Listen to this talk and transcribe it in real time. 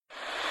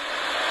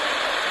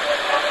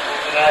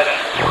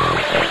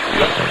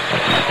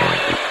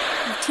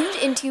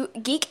into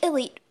Geek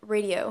Elite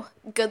Radio.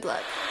 Good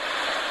luck.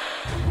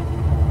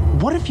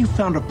 What if you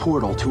found a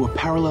portal to a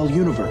parallel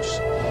universe?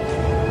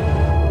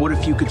 What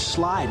if you could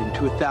slide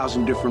into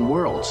 1,000 different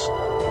worlds?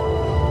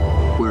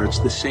 Where it's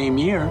the same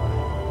year,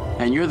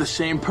 and you're the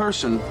same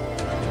person,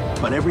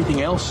 but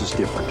everything else is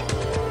different.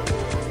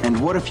 And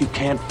what if you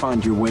can't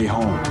find your way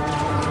home?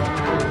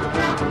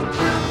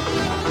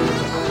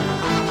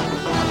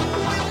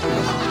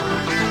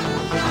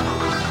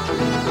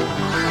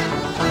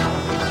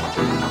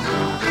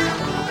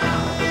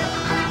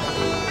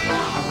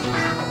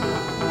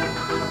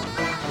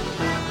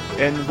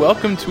 And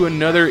welcome to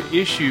another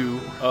issue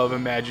of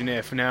Imagine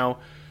If. Now,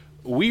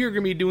 we are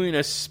going to be doing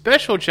a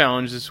special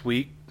challenge this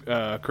week,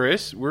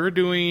 Chris. We're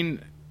doing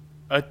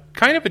a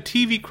kind of a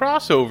TV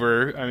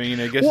crossover. I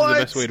mean, I guess is the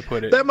best way to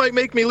put it. That might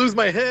make me lose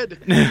my head.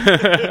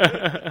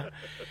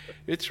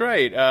 It's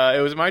right.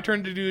 It was my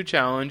turn to do a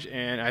challenge,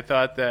 and I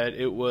thought that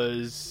it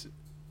was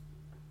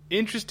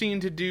interesting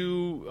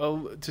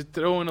to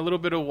throw in a little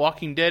bit of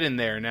Walking Dead in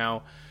there.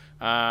 Now,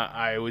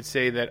 I would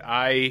say that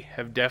I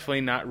have definitely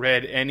not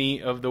read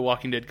any of the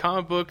Walking Dead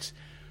comic books,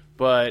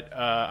 but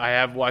I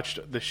have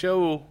watched the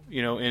show,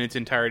 in its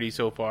entirety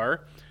so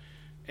far.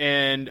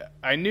 And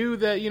I knew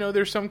that,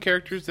 there's some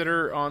characters that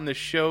are on the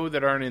show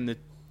that aren't in the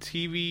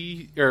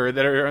TV, or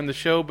that are on the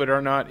show but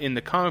are not in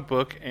the comic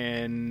book,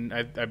 and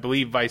I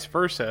believe vice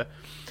versa.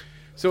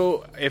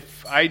 So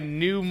if I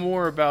knew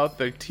more about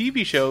the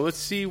TV show, let's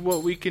see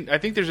what we can... I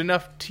think there's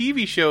enough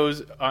TV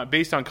shows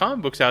based on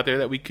comic books out there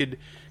that we could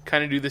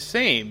kind of do the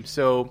same.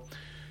 So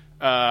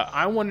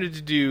I wanted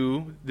to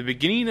do the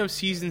beginning of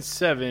season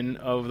 7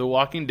 of The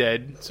Walking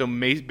Dead. So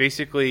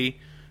basically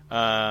the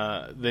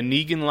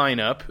Negan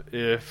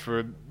lineup,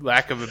 for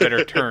lack of a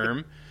better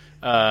term,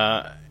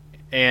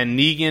 and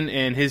Negan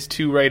and his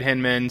two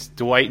right-hand men,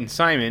 Dwight and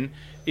Simon,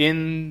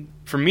 in,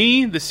 for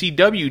me, the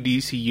CW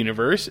DC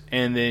universe,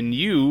 and then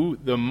you,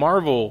 the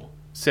Marvel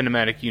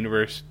Cinematic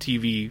Universe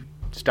TV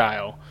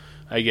style,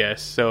 I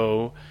guess.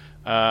 So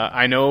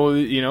I know,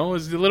 it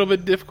was a little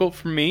bit difficult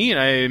for me, and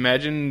I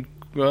imagine,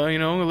 a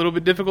little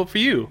bit difficult for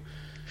you.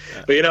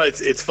 But,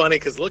 it's funny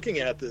because looking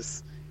at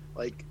this,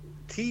 like,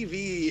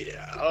 TV,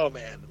 oh,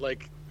 man,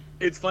 like,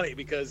 it's funny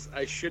because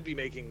I should be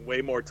making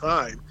way more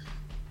time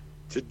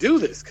to do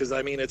this because,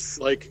 it's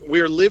like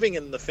we're living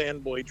in the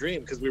fanboy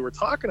dream because we were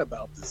talking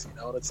about this,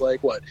 and it's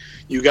like, what?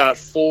 You got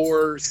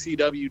 4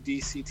 CW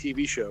DC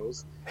TV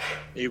shows.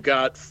 You've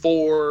got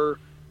 4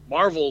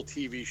 Marvel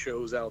TV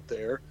shows out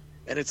there.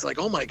 And it's like,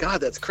 oh my God,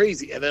 that's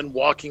crazy. And then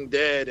Walking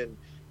Dead, and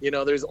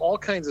there's all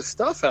kinds of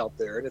stuff out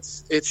there, and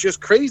it's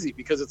just crazy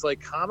because it's like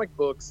comic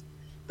books.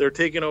 They're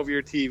taking over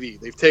your TV.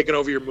 They've taken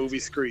over your movie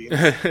screen.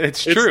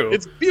 It's true.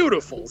 It's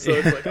beautiful. So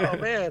it's like, oh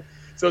man.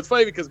 So it's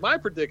funny because my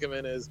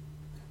predicament is,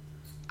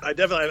 I've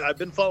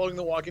been following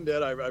The Walking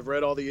Dead. I've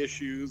read all the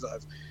issues.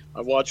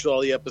 I've watched all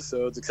the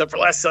episodes except for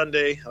last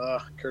Sunday.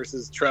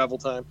 Curses, travel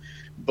time.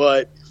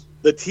 But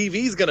the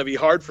TV's going to be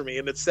hard for me,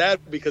 and it's sad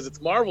because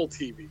it's Marvel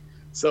TV.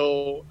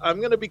 So I'm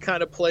going to be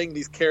kind of playing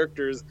these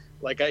characters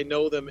like I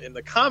know them in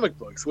the comic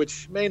books,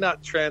 which may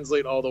not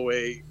translate all the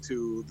way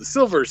to the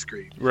silver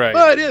screen. Right.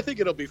 But I think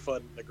it'll be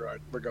fun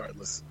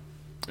regardless.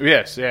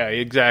 Yes, yeah,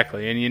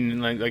 exactly.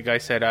 And like I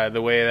said,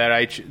 the way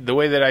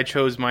that I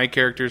chose my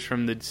characters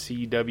from the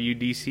CW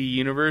DC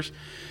universe,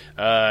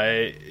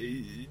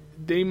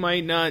 they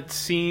might not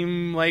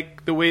seem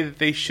like the way that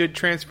they should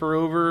transfer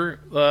over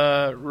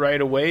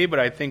right away, but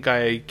I think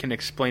I can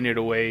explain it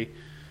away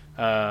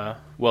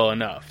well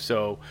enough.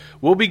 So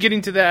we'll be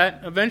getting to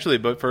that eventually,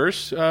 but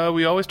first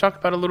we always talk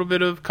about a little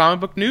bit of comic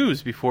book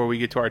news before we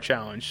get to our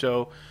challenge.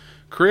 So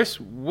Chris,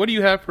 what do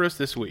you have for us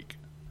this week?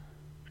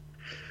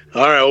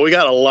 All right, well, we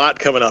got a lot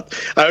coming up.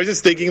 I was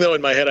just thinking, though,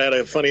 in my head, I had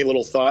a funny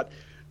little thought.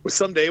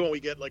 Someday when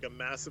we get like a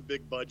massive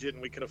big budget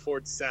and we can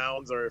afford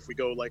sounds, or if we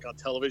go like on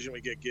television,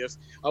 we get gifts.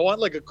 I want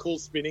like a cool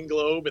spinning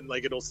globe, and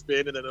like it'll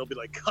spin, and then it'll be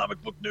like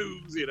comic book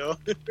news,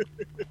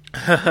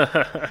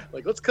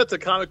 Like, let's cut to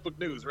comic book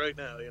news right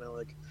now,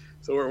 Like,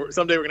 so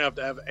someday we're gonna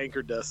have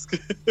anchor desk.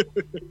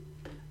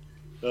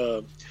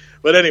 But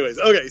anyways,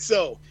 okay,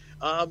 so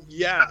I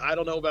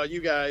don't know about you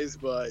guys,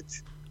 but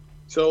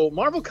so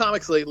Marvel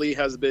Comics lately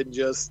has been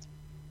just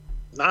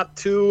not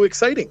too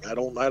exciting.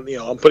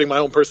 I'm putting my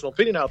own personal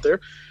opinion out there,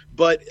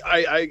 but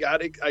I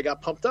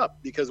got pumped up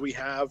because we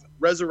have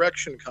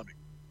Resurrection coming.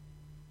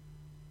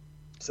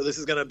 So this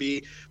is going to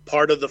be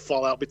part of the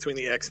fallout between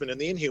the X-Men and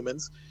the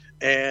Inhumans,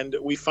 and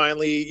we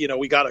finally,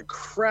 we got a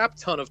crap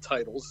ton of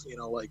titles.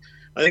 Like,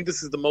 I think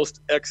this is the most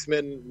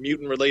X-Men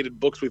mutant-related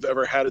books we've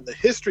ever had in the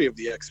history of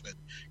the X-Men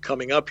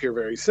coming up here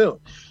very soon.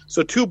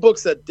 So 2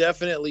 books that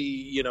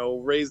definitely,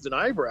 raised an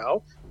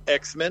eyebrow: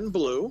 X-Men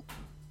Blue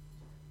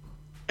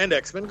and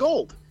X-Men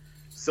Gold.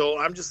 So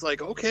I'm just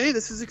like, okay,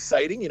 this is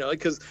exciting,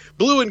 because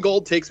Blue and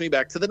Gold takes me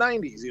back to the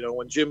 90s,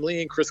 when Jim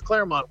Lee and Chris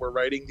Claremont were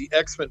writing the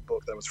X-Men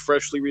book that was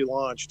freshly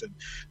relaunched. And,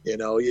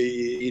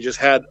 you just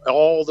had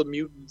all the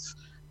mutants.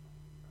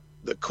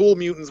 The cool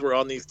mutants were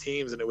on these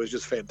teams, and it was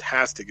just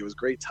fantastic. It was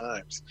great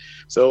times.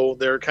 So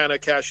they're kind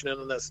of cashing in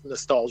on this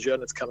nostalgia,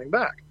 and it's coming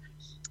back.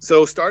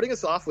 So starting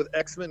us off with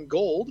X-Men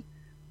Gold,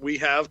 we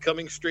have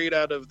coming straight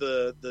out of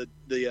the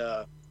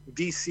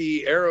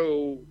DC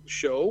Arrow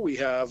show, we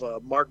have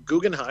Mark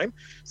Guggenheim.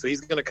 So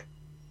he's going to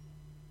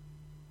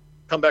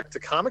come back to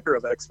comicer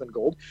of X-Men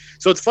Gold.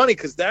 So it's funny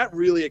because that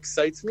really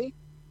excites me,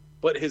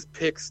 but his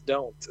picks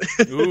don't.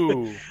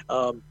 Ooh.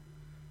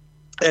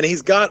 And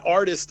he's got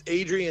artist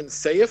Adrian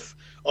Saif.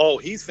 Oh,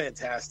 he's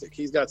fantastic.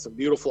 He's got some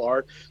beautiful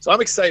art. So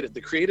I'm excited.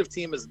 The creative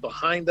team is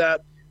behind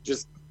that.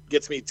 Just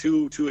gets me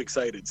too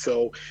excited.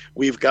 So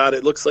we've got,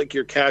 it looks like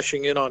you're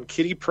cashing in on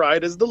Kitty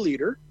Pryde as the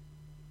leader.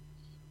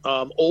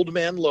 Old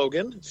Man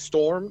Logan,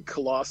 Storm,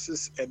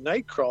 Colossus, and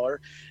Nightcrawler.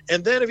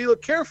 And then if you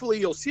look carefully,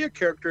 you'll see a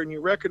character and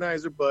you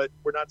recognize her, but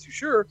we're not too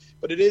sure.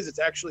 But it's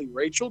actually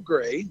Rachel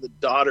Gray, the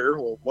daughter,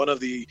 well, one of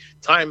the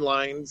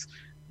Timeline's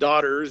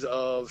daughters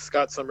of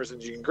Scott Summers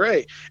and Jean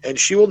Grey. And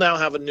she will now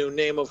have a new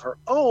name of her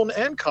own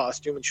and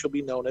costume, and she'll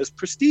be known as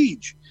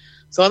Prestige.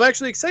 So I'm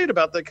actually excited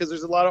about that because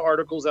there's a lot of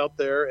articles out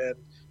there, and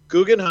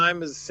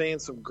Guggenheim is saying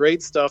some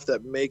great stuff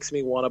that makes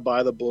me want to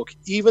buy the book,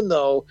 even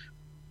though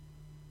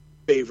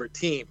favorite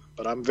team,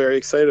 but I'm very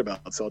excited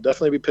about it. So I'll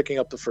definitely be picking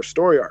up the first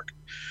story arc.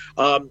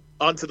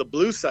 Onto the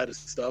blue side of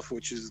stuff,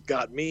 which has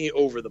got me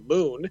over the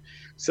moon.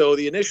 So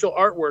the initial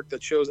artwork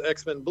that shows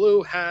X-Men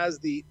Blue has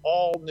the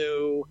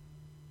all-new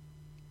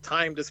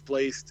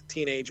time-displaced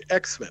teenage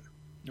X-Men.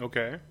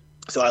 Okay.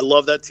 So I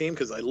love that team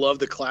because I love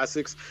the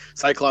classics,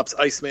 Cyclops,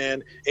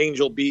 Iceman,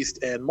 Angel,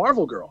 Beast, and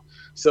Marvel Girl.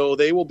 So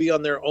they will be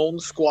on their own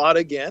squad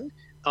again.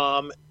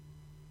 And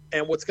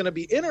what's going to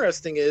be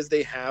interesting is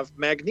they have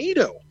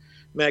Magneto.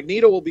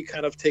 Magneto will be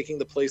kind of taking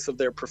the place of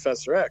their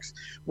Professor X,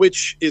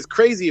 which is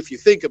crazy if you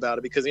think about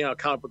it because,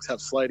 comic books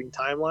have sliding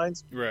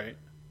timelines. Right.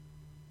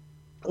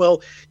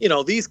 Well,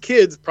 these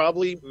kids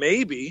probably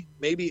maybe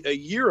a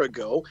year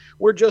ago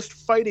were just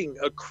fighting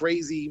a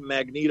crazy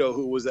Magneto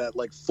who was at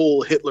like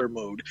full Hitler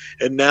mode.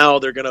 And now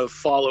they're going to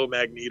follow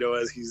Magneto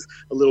as he's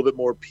a little bit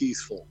more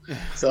peaceful.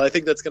 So I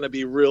think that's going to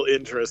be real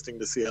interesting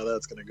to see how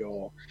that's going to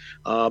go.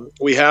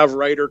 We have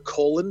writer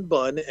Colin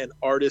Bunn and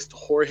artist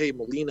Jorge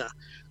Molina.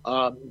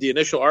 The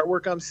initial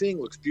artwork I'm seeing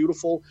looks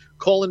beautiful.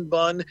 Colin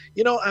Bunn,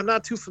 I'm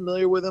not too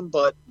familiar with him,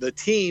 but the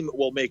team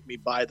will make me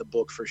buy the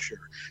book for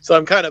sure. So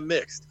I'm kind of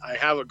mixed. I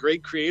have a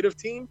great creative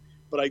team,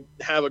 but I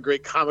have a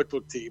great comic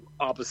book team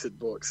opposite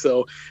books.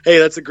 So, hey,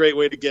 that's a great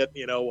way to get,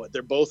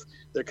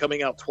 they're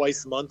coming out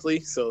twice monthly.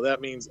 So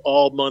that means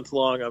all month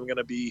long I'm going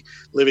to be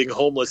living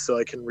homeless so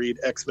I can read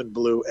X-Men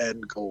Blue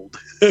and Gold.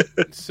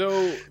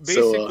 So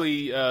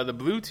basically, the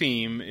blue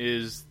team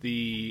is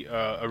the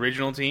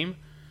original team.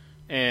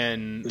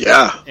 And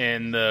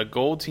the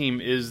gold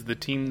team is the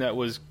team that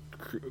was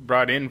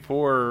brought in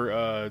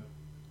for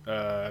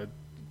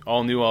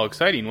All New, All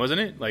Exciting,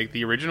 wasn't it? Like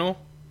the original.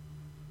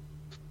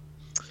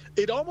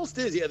 It almost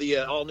is, yeah. The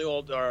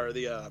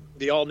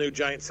all new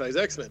giant size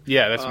X-Men.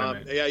 Yeah, that's what I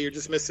meant. Yeah, you're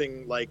just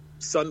missing like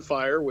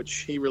Sunfire, which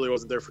he really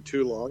wasn't there for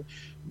too long.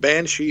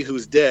 Banshee,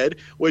 who's dead,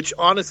 which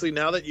honestly,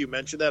 now that you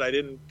mentioned that, I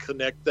didn't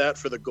connect that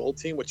for the gold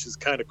team, which is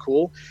kind of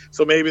cool.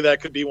 So maybe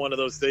that could be one of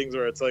those things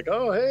where it's like,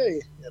 oh,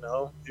 hey,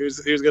 here's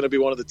going to be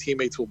one of the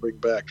teammates we'll bring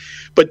back.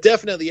 But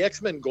definitely the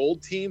X-Men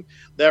gold team,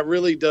 that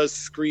really does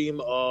scream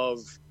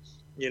of,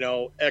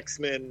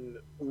 X-Men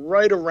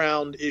right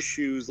around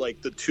issues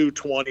like the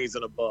 220s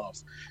and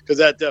above, because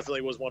that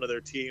definitely was one of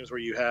their teams where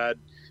you had,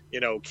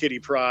 Kitty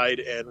Pryde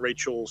and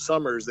Rachel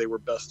Summers, they were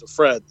best of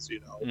friends.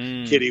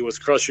 Kitty was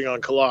crushing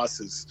on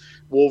Colossus,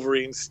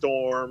 Wolverine,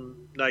 Storm,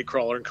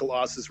 Nightcrawler, and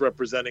Colossus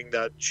representing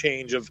that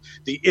change of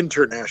the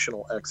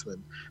international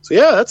X-Men. So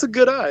yeah, that's a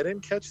good eye. I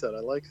didn't catch that. I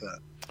like that.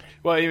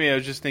 Well, I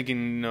was just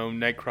thinking,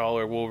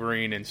 Nightcrawler,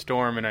 Wolverine, and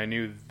Storm, and I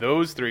knew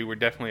those three were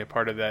definitely a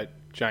part of that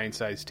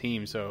giant-sized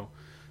team. So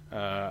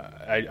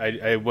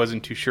I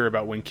wasn't too sure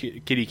about when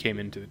Kitty came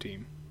into the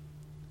team.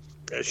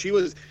 She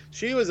was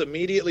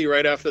immediately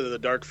right after the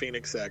Dark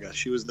Phoenix saga.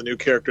 She was the new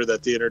character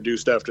that they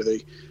introduced after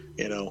they,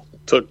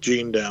 took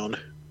Jean down.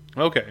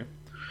 Okay.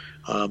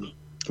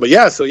 But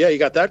yeah, so yeah, you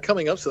got that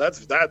coming up. So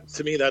that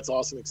to me, that's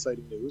awesome,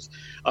 exciting news.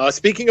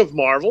 Speaking of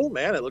Marvel,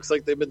 man, it looks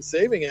like they've been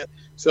saving it.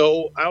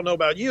 So I don't know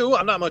about you.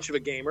 I'm not much of a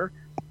gamer,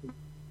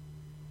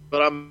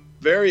 but I'm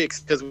very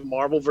excited because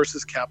Marvel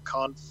vs.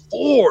 Capcom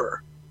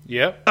 4.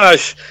 Yep.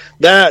 Gosh,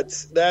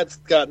 that's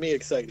got me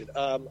excited.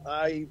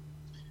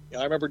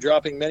 I remember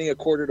dropping many a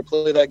quarter to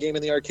play that game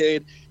in the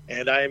arcade,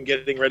 and I am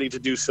getting ready to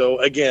do so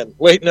again.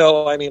 Wait,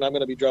 no, I'm going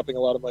to be dropping a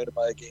lot of money to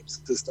buy a game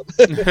system.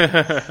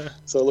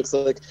 So it looks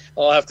like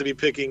I'll have to be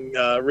picking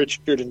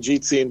Richard and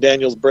Jeetzy and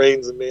Daniel's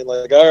brains and being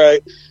like, all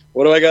right,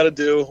 what do I got to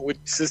do? Which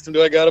system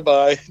do I got to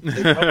buy?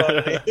 Take my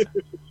money.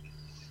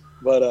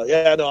 But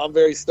I'm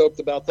very stoked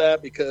about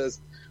that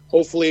because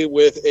hopefully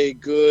with a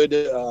good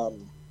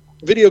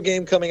video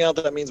game coming out,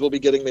 that means we'll be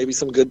getting maybe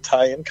some good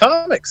tie-in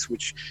comics,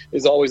 which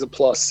is always a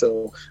plus.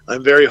 So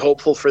I'm very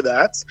hopeful for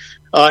that.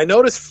 I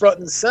noticed front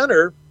and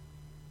center,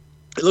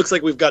 it looks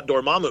like we've got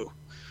Dormammu.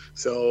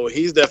 So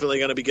he's definitely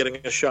going to be getting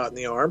a shot in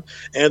the arm.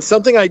 And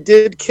something I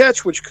did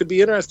catch, which could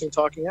be interesting,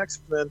 talking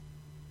X-Men,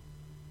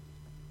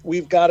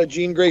 we've got a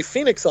Jean Grey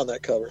Phoenix on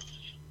that cover.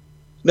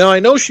 Now, I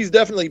know she's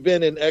definitely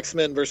been in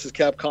X-Men versus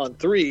Capcom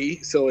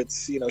 3, so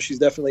it's, she's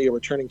definitely a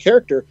returning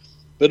character,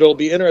 but it'll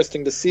be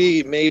interesting to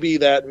see. Maybe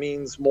that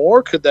means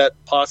more. Could that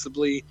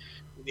possibly,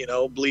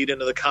 bleed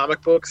into the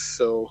comic books?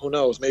 So who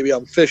knows? Maybe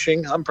I'm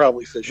fishing. I'm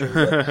probably fishing.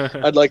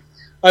 But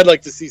I'd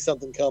like to see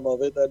something come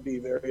of it. That'd be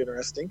very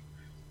interesting.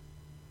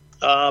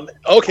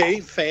 Okay,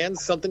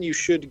 fans, something you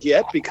should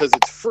get because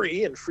it's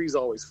free, and free's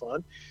always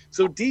fun.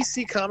 So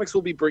DC Comics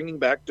will be bringing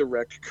back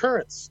Direct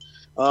Currents.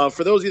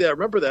 For those of you that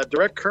remember that,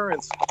 Direct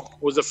Currents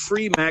was a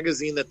free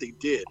magazine that they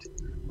did.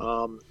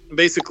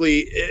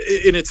 Basically,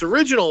 in its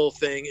original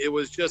thing, it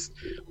was just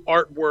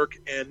artwork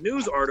and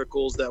news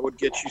articles that would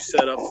get you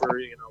set up for,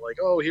 like,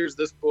 oh, here's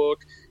this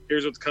book,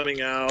 here's what's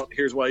coming out,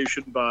 here's why you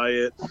should buy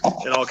it,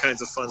 and all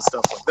kinds of fun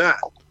stuff like that.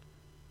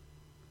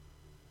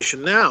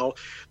 Now,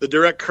 the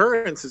Direct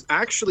Currents is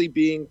actually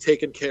being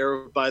taken care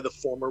of by the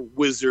former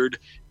Wizard,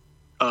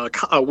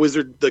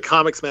 the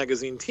comics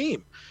magazine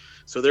team.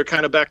 So they're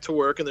kind of back to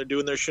work, and they're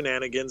doing their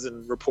shenanigans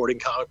and reporting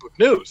comic book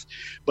news.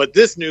 But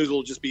this news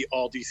will just be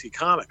all DC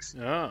Comics.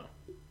 Oh.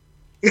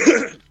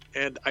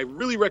 And I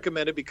really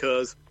recommend it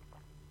because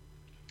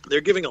they're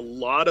giving a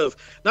lot of,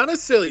 not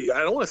necessarily,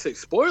 I don't want to say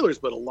spoilers,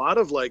 but a lot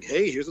of like,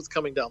 hey, here's what's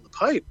coming down the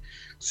pipe.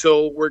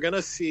 So we're going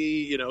to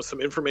see, some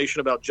information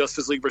about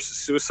Justice League versus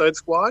Suicide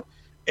Squad.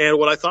 And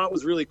what I thought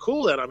was really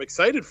cool that I'm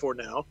excited for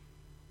now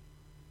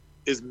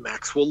is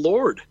Maxwell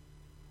Lord.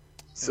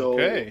 So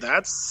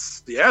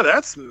that's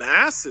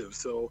massive.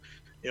 So,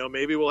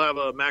 maybe we'll have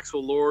a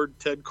Maxwell Lord,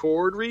 Ted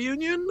Kord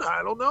reunion.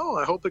 I don't know.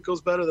 I hope it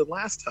goes better than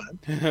last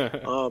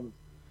time.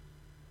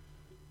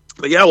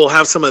 But yeah, we'll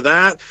have some of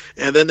that.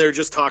 And then they're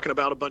just talking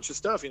about a bunch of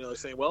stuff. They're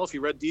saying, well, if you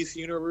read DC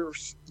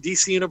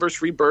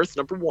Universe Rebirth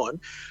 #1,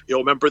 you'll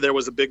remember there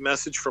was a big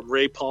message from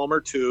Ray Palmer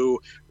to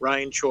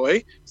Ryan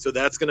Choi. So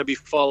that's going to be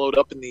followed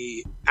up in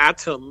the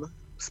Atom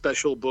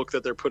special book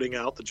that they're putting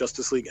out, the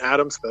Justice League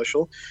Atom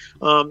special.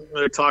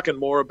 They're talking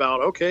more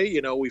about,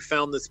 okay, we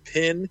found this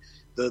pin,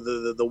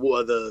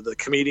 the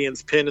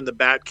comedian's pin in the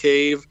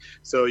Batcave.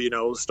 So,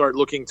 start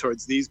looking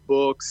towards these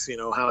books,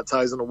 how it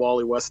ties into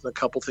Wally West and a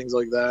couple things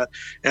like that.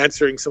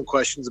 Answering some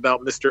questions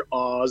about Mr.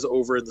 Oz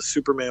over in the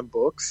Superman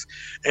books.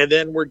 And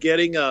then we're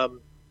getting an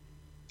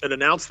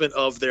announcement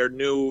of their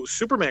new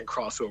Superman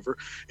crossover.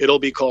 It'll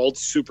be called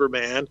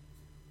Superman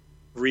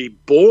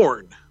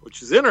Reborn,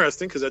 which is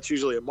interesting because that's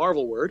usually a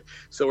Marvel word.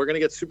 So we're going to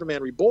get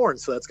Superman Reborn.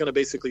 So that's going to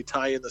basically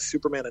tie in the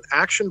Superman and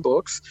action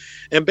books.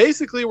 And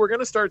basically we're going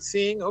to start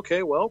seeing,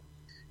 okay, well,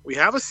 we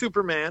have a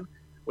Superman,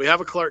 we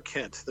have a Clark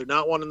Kent. They're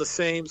not one and the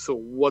same. So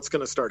what's going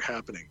to start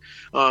happening?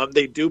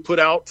 They do put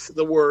out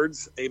the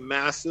words, a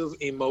massive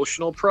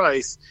emotional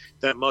price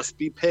that must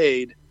be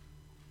paid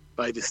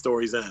by the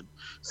story's end.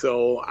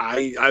 So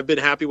I've been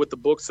happy with the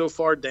book so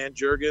far. Dan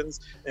Jurgens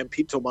and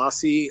Pete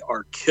Tomasi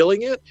are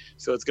killing it.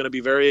 So it's going to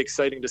be very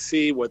exciting to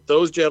see what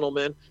those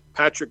gentlemen,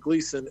 Patrick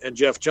Gleason and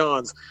Jeff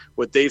Johns,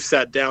 what they've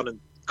sat down and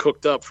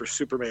cooked up for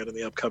Superman in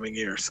the upcoming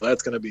year. So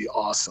that's going to be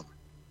awesome.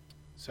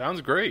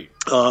 Sounds great.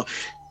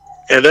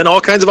 And then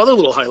all kinds of other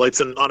little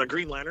highlights. And on a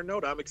Green Lantern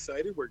note, I'm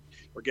excited. We're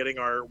getting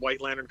our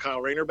White Lantern Kyle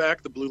Rayner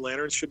back. The Blue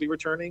Lanterns should be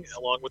returning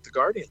along with the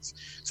Guardians.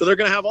 So they're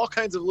going to have all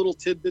kinds of little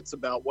tidbits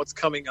about what's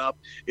coming up.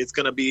 It's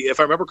going to be,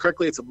 if I remember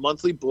correctly, it's a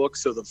monthly book.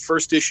 So the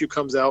first issue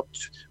comes out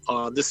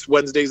on this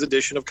Wednesday's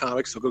edition of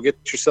comics. So go get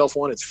yourself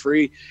one. It's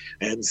free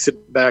and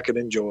sit back and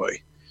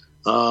enjoy.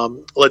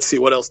 Let's see.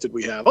 What else did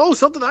we have? Oh,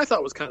 something I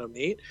thought was kind of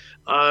neat.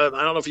 I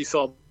don't know if you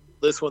saw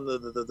this one,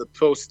 the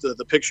post,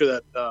 the picture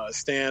that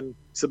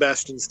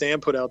Sebastian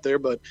Stan put out there,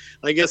 but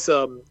I guess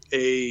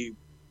a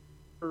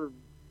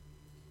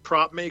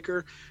prop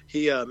maker,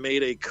 he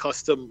made a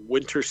custom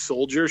Winter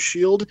Soldier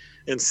shield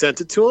and sent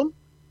it to him.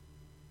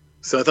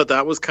 So I thought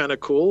that was kind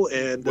of cool.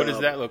 And what does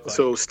that look like?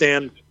 So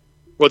Stan,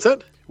 what's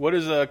that? What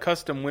is a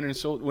custom Winter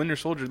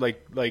Soldier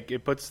like?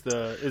 It puts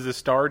is the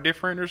star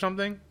different or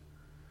something?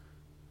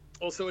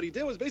 Well, so what he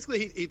did was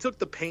basically he took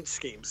the paint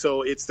scheme.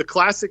 So it's the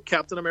classic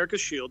Captain America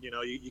shield.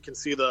 You can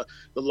see the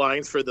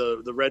lines for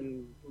the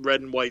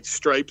red and white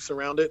stripes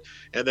around it,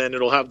 and then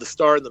it'll have the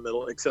star in the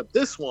middle. Except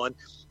this one,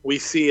 we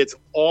see it's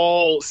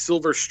all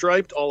silver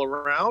striped all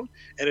around,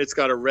 and it's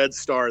got a red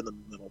star in the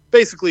middle,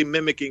 basically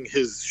mimicking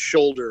his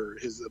shoulder,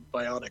 his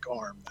bionic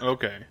arm.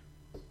 Okay.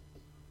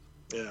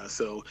 Yeah.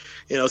 So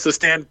so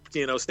Stan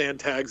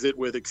tags it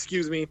with,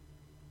 "Excuse me,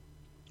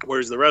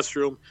 where's the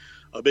restroom?"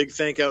 A big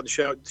thank out and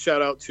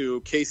shout out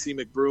to Casey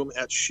McBroom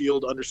at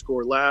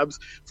Shield_Labs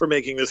for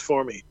making this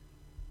for me.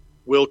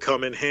 Will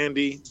come in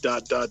handy. ..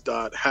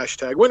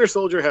 Hashtag Winter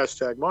Soldier.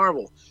 Hashtag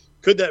Marvel.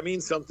 Could that mean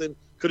something?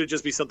 Could it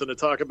just be something to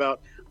talk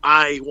about?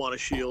 I want a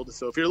shield.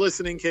 So if you're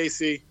listening,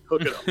 Casey,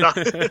 hook it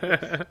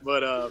up.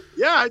 But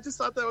yeah, I just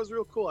thought that was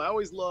real cool. I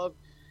always love.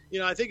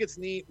 I think it's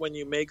neat when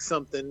you make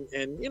something,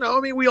 and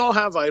we all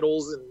have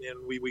idols, and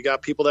we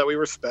got people that we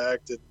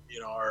respect, and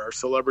our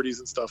celebrities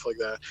and stuff like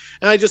that.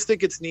 And I just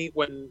think it's neat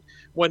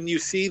when you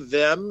see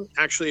them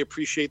actually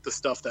appreciate the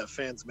stuff that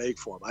fans make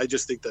for them. I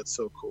just think that's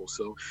so cool.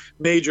 So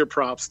major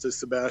props to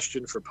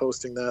Sebastian for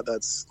posting that.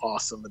 That's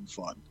awesome and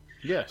fun.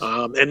 Yes.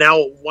 And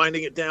now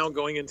winding it down,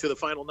 going into the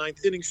final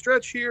 9th inning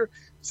stretch here.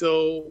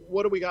 So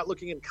what do we got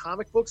looking in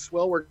comic books?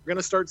 Well, we're going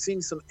to start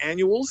seeing some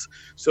annuals.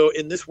 So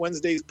in this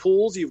Wednesday's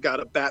pools, you've got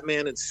a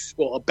Batman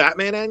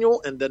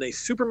annual, and then a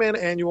Superman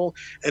annual,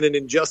 and an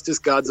Injustice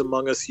Gods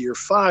Among Us Year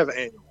 5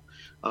 annual.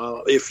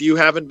 If you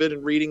haven't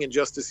been reading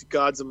Injustice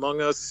Gods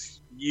Among Us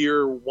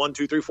year 1,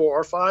 2, 3, 4,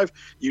 or 5,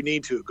 you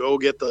need to go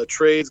get the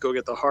trades, go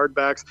get the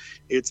hardbacks.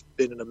 It's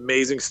been an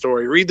amazing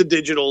story. Read the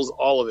digitals,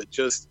 all of it.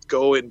 Just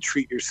go and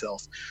treat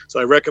yourself. So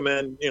I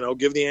recommend,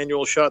 give the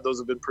annual shot. Those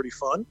have been pretty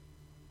fun.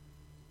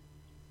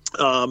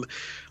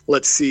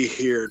 Let's see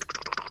here.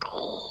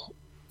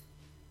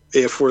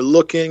 If we're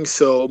looking,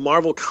 so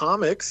Marvel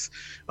Comics,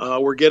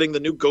 we're getting the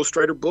new Ghost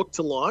Rider book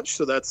to launch,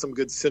 so that's some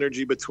good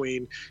synergy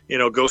between,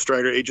 Ghost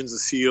Rider, Agents of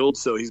S.H.I.E.L.D.,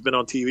 so he's been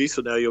on TV,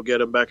 so now you'll get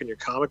him back in your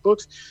comic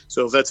books.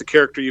 So if that's a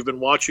character you've been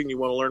watching, you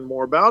want to learn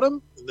more about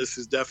him, this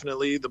is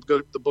definitely the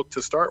book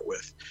to start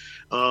with.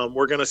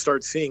 We're going to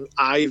start seeing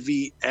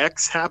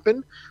IVX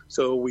happen.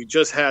 So we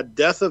just had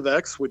Death of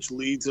X, which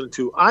leads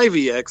into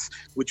IVX,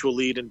 which will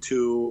lead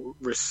into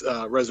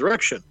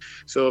Resurrection.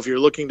 So if you're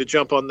looking to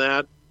jump on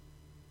that,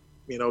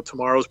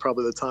 tomorrow's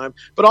probably the time.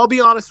 But I'll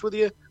be honest with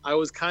you, I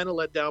was kind of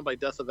let down by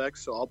Death of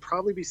X, so I'll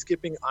probably be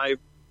skipping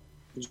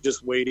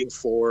just waiting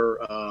for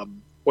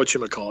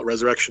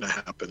Resurrection to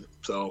happen.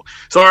 So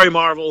sorry,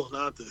 Marvel,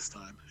 not this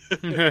time.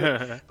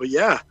 But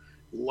yeah,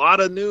 a lot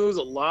of news,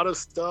 a lot of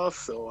stuff.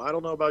 So I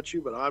don't know about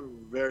you, but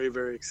I'm very,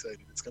 very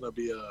excited. It's gonna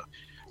be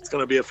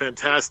a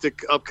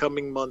fantastic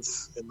upcoming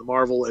months in the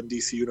Marvel and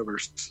DC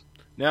universe.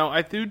 Now,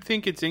 I do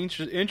think it's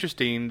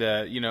interesting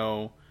that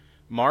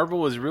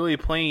Marvel is really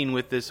playing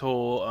with this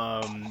whole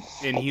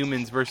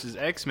Inhumans versus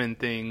X-Men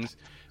things,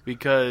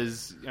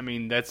 because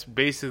that's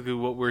basically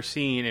what we're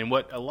seeing, and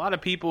what a lot of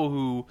people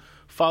who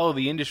follow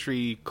the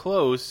industry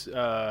close,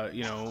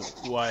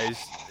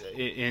 wise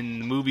in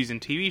movies and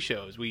TV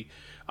shows. We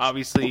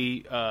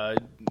obviously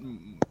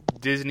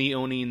Disney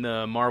owning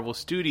the Marvel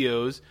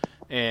Studios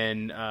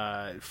and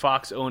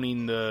Fox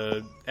owning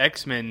the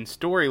X-Men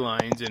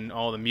storylines and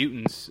all the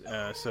mutants,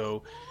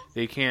 so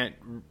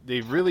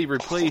they've really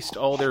replaced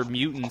all their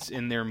mutants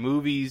in their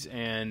movies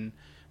and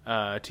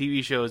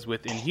TV shows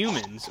with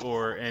Inhumans,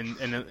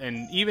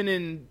 and even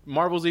in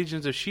Marvel's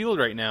Agents of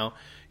S.H.I.E.L.D. right now,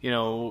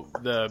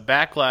 the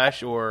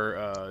backlash or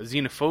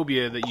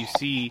xenophobia that you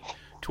see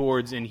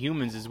towards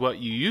Inhumans is what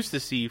you used to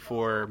see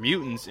for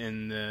mutants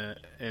in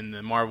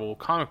the Marvel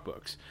comic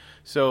books.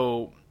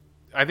 So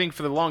I think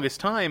for the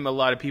longest time, a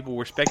lot of people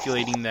were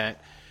speculating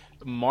that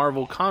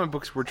Marvel comic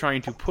books were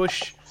trying to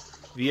push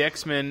the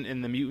X-Men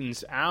and the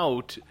mutants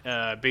out,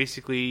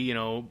 basically,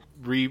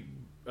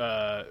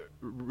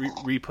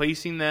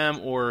 replacing them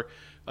or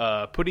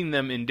putting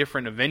them in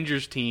different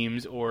Avengers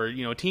teams, or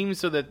teams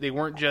so that they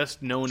weren't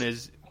just known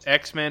as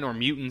X-Men or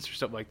mutants or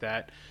stuff like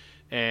that,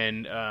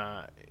 and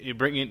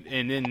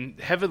then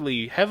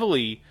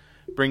heavily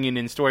bringing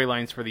in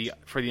storylines for the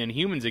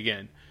Inhumans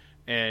again.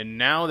 And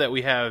now that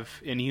we have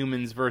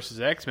Inhumans versus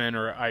X-Men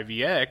or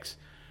IVX,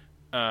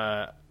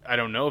 I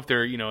don't know if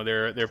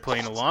they're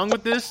playing along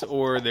with this,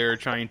 or they're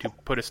trying to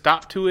put a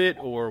stop to it,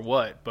 or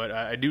what. But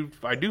I do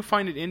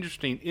find it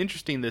interesting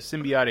the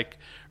symbiotic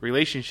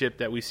relationship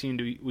that we seem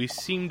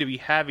to be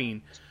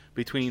having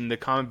between the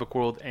comic book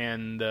world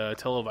and the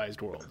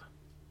televised world.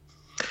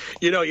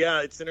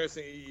 Yeah, it's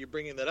interesting you're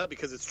bringing that up,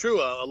 because it's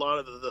true. A lot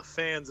of the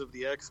fans of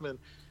the X-Men,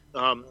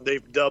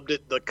 they've dubbed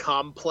it the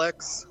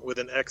Complex with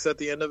an X at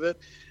the end of it.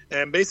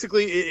 And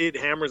basically, it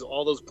hammers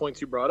all those points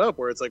you brought up,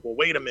 where it's like, well,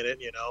 wait a minute,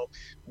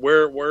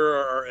 where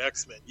are our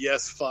X-Men?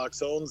 Yes,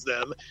 Fox owns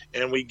them,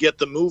 and we get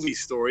the movie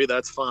story.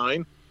 That's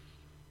fine.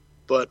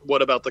 But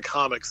what about the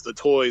comics, the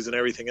toys, and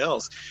everything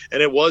else?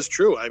 And it was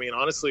true.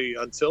 Honestly,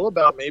 until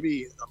about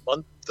maybe a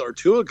month or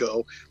two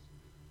ago,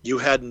 you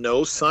had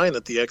no sign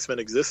that the X-Men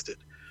existed.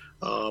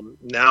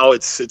 Now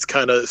it's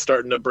kind of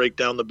starting to break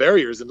down the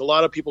barriers, and a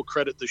lot of people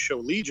credit the show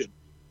Legion.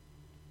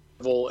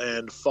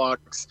 And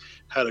Fox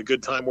had a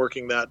good time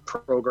working that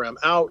program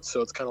out,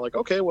 so it's kind of like,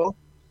 okay, well,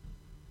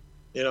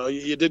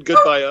 you did good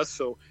by us,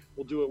 so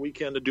we'll do what we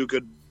can to do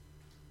good.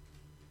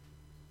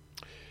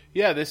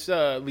 Yeah, this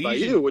Legion, by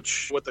you,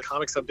 which what the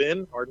comics have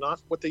been are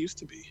not what they used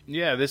to be.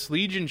 Yeah, this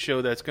Legion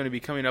show that's going to be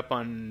coming up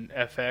on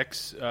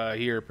FX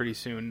here pretty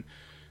soon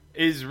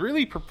is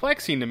really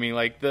perplexing to me.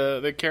 Like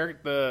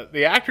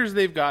the actors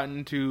they've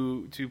gotten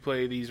to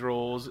play these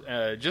roles,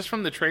 just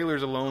from the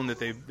trailers alone that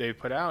they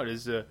put out,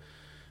 is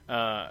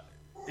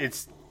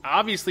it's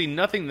obviously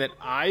nothing that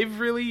I've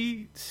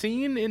really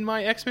seen in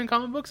my X-Men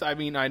comic books. I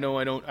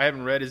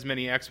haven't read as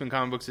many X-Men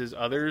comic books as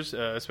others,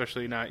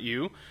 especially not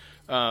you.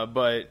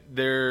 But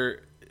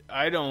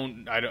I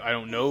don't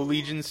know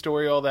Legion's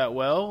story all that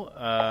well.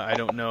 I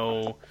don't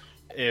know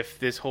if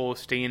this whole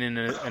staying in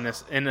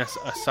an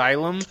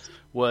asylum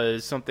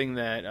was something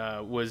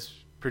that was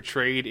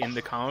portrayed in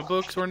the comic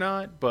books or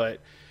not.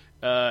 But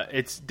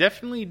it's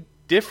definitely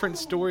different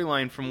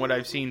storyline from what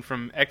I've seen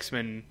from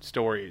X-Men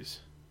stories.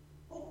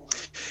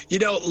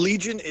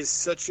 Legion is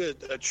such a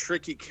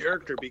tricky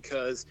character,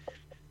 because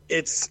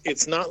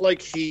it's not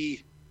like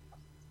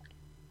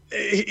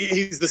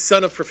he's the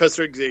son of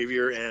Professor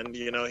Xavier, and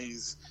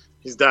he's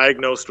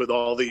diagnosed with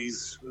all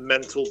these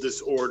mental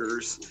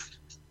disorders,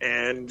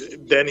 and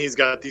then he's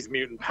got these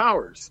mutant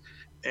powers,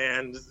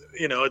 and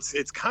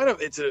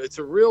it's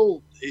a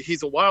real,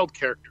 he's a wild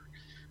character,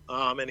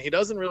 and he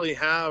doesn't really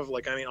have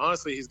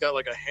honestly, he's got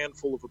like a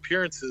handful of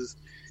appearances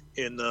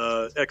in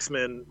the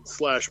X-Men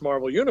 /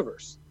 Marvel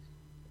universe.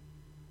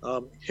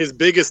 His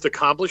biggest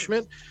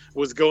accomplishment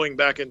was going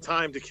back in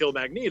time to kill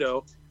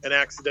Magneto and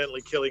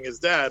accidentally killing his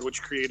dad,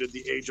 which created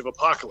the Age of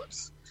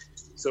Apocalypse.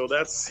 So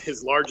that's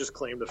his largest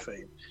claim to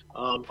fame.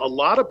 A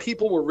lot of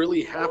people were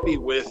really happy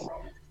with,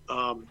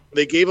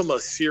 they gave him a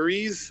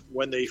series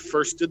when they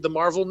first did the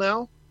Marvel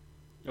Now.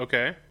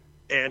 Okay.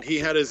 And he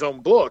had his own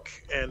book.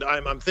 And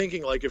I'm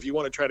thinking, like, if you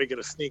want to try to get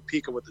a sneak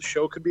peek of what the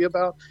show could be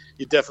about,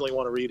 you definitely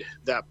want to read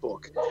that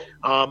book.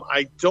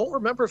 I don't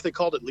remember if they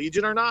called it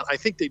Legion or not. I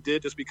think they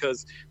did, just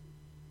because,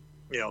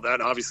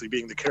 that obviously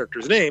being the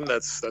character's name,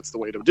 that's the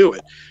way to do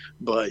it.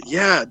 But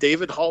yeah,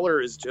 David Haller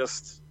is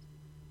just,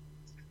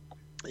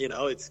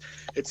 it's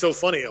so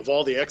funny. Of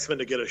all the X-Men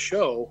to get a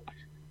show,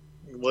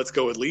 let's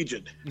go with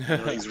Legion.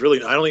 He's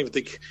really, I don't even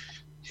think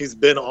he's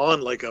been on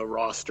like a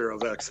roster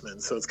of X-Men.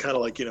 So it's kind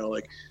of like,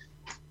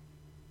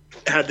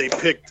 had they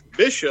picked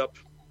Bishop,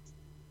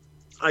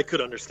 I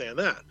could understand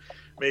that.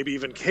 Maybe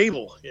even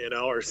Cable,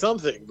 or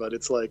something. But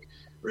it's like,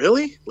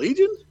 really?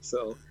 Legion?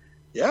 So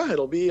yeah,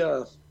 it'll be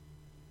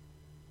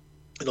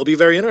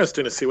very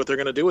interesting to see what they're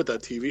going to do with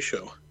that TV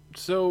show.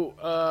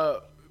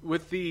 So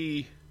with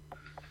the,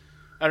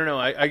 I don't know,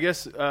 I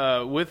guess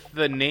with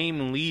the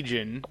name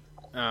Legion,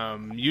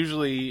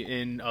 usually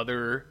in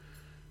other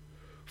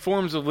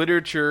forms of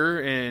literature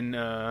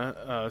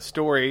and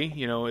story,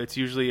 it's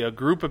usually a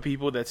group of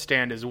people that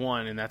stand as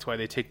one, and that's why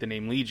they take the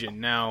name Legion.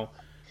 Now,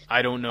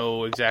 I don't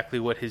know exactly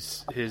what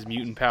his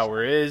mutant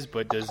power is,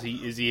 but is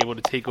he able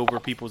to take over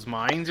people's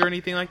minds or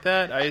anything like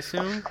that, I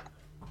assume?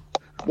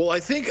 Well,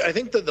 I think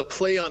that the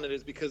play on it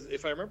is because,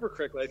 if I remember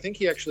correctly, I think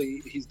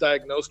he's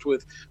diagnosed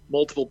with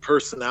multiple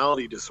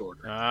personality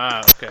disorder.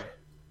 Ah, okay.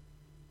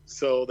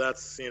 So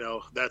that's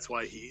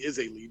why he is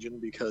a Legion,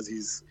 because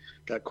he's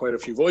got quite a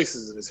few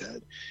voices in his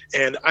head.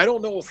 And I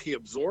don't know if he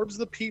absorbs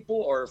the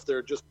people or if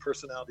they're just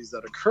personalities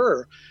that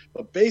occur,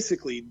 but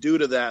basically due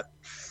to that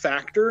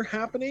factor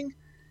happening,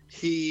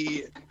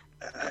 he's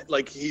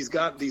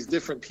got these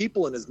different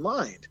people in his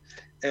mind.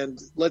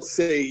 And let's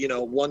say,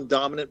 one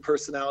dominant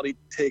personality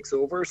takes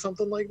over or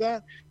something like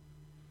that.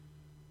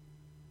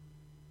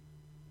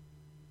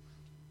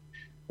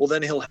 Well,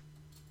 then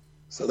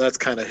so that's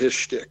kind of his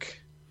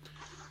shtick.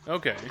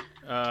 Okay.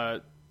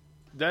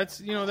 That's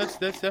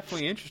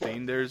definitely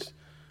interesting. There's,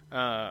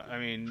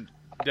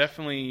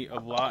 definitely a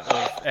lot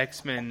of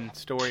X-Men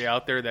story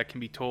out there that can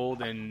be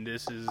told, and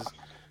this is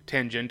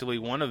tangentially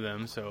one of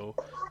them. So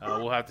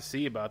we'll have to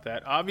see about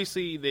that.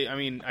 Obviously,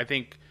 I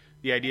think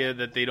the idea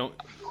that they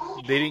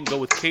didn't go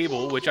with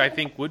Cable, which I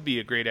think would be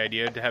a great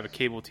idea to have a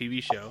Cable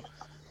TV show,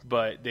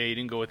 but they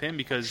didn't go with him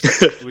because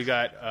we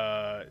got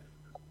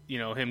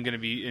him going to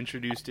be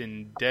introduced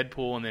in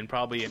Deadpool and then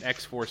probably an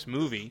X-Force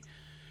movie.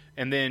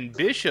 And then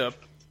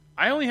Bishop,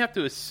 I only have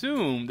to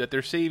assume that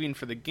they're saving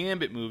for the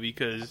Gambit movie,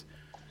 because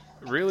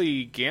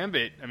really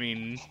Gambit,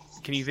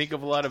 can you think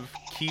of a lot of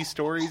key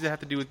stories that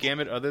have to do with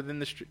Gambit other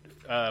than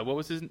what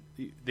was his,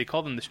 they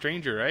called him the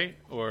Stranger, right?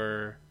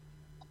 Or...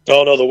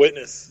 Oh, no, the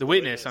Witness. The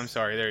Witness, I'm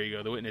sorry, there you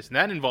go, the Witness. And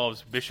that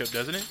involves Bishop,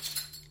 doesn't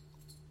it?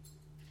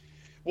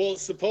 Well,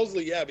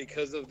 supposedly, yeah,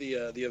 because of the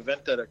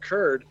event that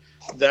occurred,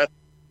 that's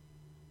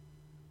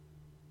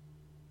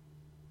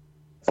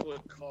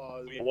what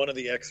caused one of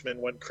the X-Men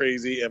went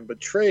crazy and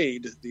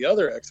betrayed the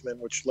other X-Men,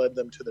 which led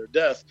them to their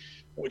death,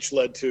 which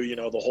led to,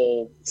 the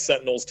whole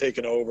Sentinels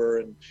taking over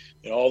and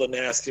all the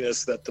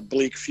nastiness that the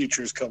bleak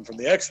futures come from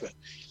the X-Men.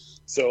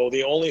 So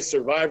the only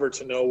survivor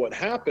to know what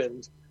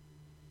happened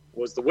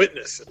was the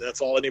Witness, and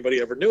that's all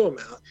anybody ever knew him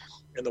at.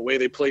 And the way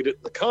they played it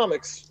in the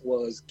comics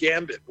was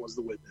Gambit was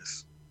the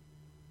Witness.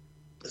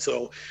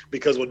 So,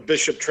 because when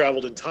Bishop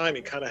traveled in time,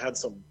 he kind of had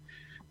some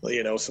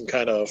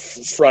kind of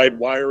fried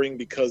wiring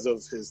because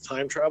of his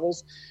time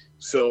travels.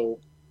 So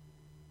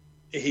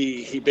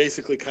he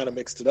basically kind of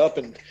mixed it up,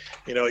 and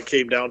it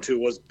came down to,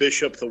 was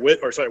Bishop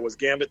was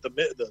Gambit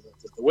the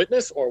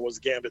Witness, or was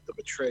Gambit the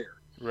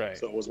betrayer? Right.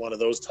 So it was one of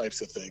those types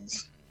of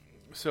things.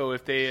 So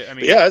if they,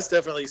 yeah, it's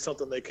definitely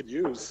something they could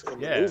use in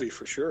the movie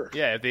for sure.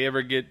 Yeah, if they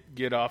ever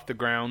get off the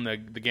ground,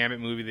 the Gambit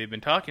movie they've been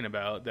talking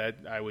about, that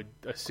I would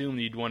assume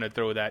you'd want to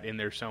throw that in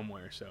there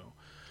somewhere. So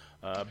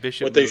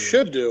Bishop. What they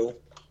should do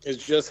is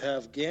just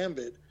have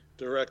Gambit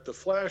direct the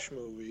Flash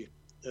movie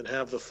and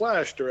have the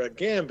Flash direct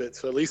Gambit,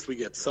 so at least we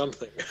get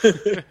something.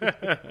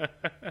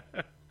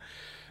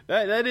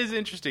 That is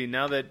interesting.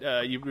 Now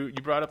that you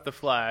brought up the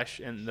Flash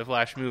and the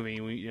Flash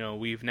movie,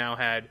 we've now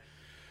had.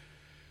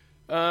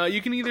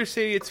 You can either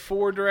say it's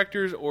 4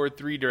 directors or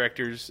 3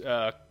 directors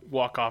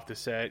walk off the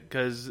set,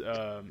 because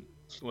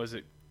was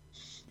it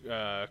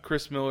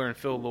Chris Miller and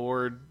Phil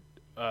Lord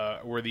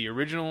were the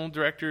original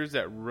directors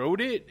that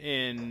wrote it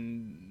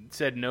and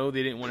said no,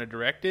 they didn't want to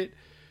direct it.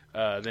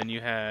 Then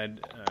you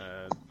had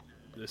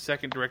the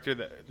second director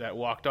that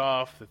walked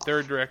off, the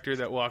third director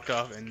that walked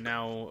off, and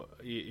now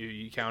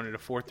you counted a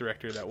fourth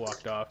director that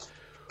walked off.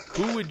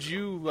 Who would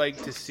you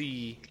like to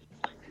see?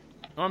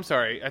 Oh, I'm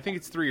sorry. I think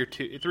it's 3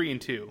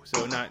 and 2,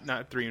 so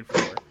not 3 and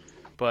 4.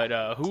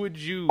 But who would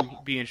you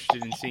be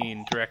interested in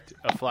seeing direct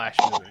a Flash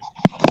movie?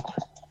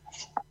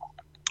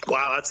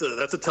 Wow,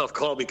 that's a tough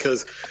call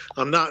because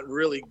I'm not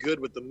really good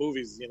with the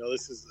movies.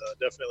 This is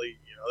definitely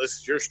this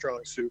is your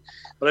strong suit.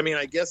 But I mean,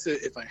 I guess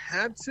if I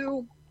had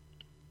to,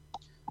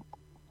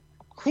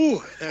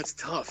 that's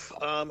tough.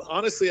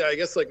 Honestly, I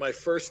guess like my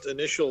first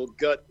initial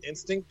gut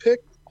instinct pick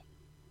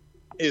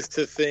is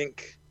to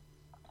think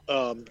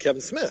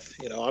Kevin Smith.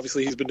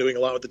 Obviously he's been doing a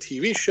lot with the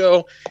TV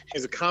show.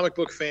 He's a comic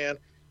book fan.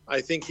 I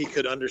think he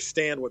could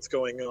understand what's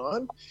going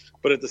on,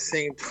 but at the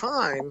same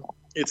time,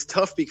 it's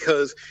tough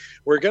because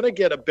we're going to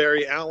get a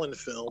Barry Allen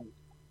film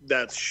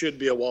that should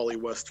be a Wally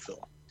West film.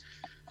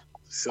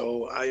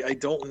 So I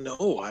don't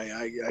know.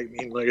 I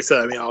mean, like I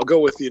said, I'll go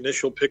with the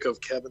initial pick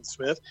of Kevin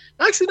Smith.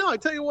 Actually, no, I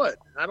tell you what,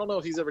 I don't know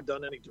if he's ever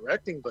done any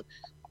directing, but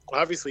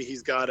obviously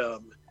he's got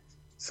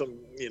some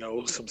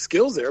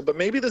skills there. But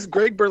maybe this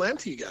Greg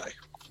Berlanti guy.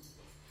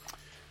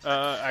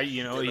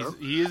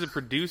 He is a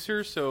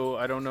producer, so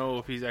I don't know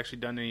if he's actually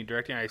done any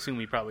directing. I assume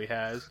he probably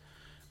has.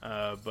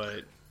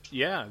 But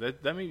yeah,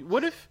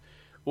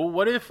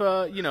 what if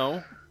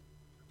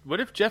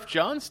Jeff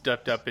Johns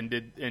stepped up and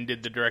did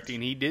the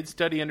directing? He did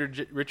study under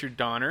Richard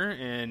Donner,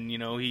 and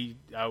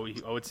I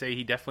would say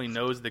he definitely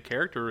knows the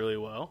character really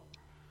well.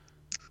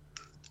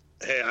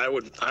 Hey, I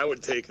would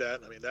take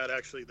that. I mean, that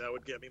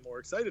would get me more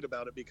excited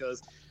about it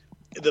because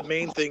the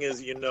main thing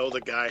is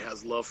the guy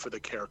has love for the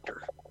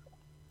character.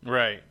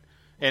 Right.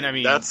 And I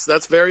mean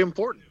that's very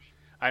important.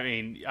 I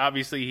mean,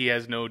 obviously he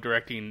has no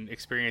directing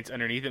experience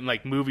underneath him,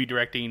 like movie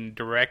directing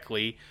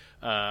directly,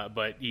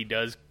 but he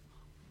does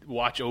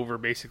watch over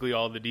basically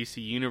all the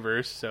DC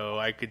universe, so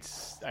I could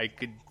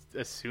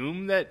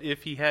assume that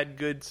if he had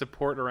good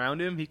support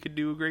around him, he could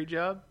do a great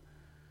job.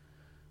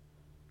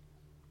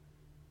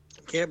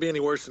 Can't be any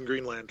worse than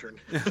Green Lantern.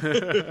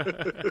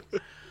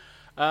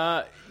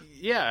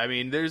 Yeah, I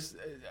mean,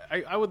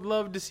 I would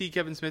love to see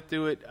Kevin Smith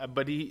do it,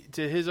 but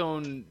to his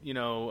own,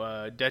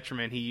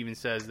 detriment, he even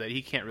says that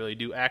he can't really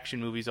do action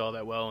movies all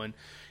that well. And,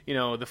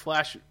 the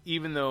Flash,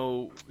 even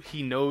though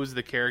he knows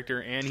the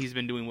character and he's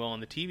been doing well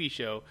on the TV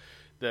show,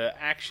 the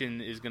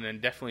action is going to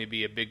definitely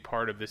be a big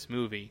part of this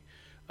movie.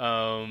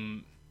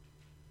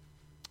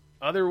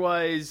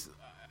 Otherwise,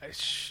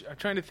 I'm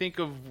trying to think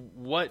of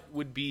what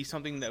would be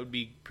something that would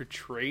be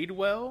portrayed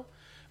well.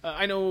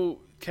 I know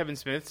Kevin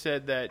Smith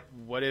said that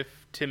what if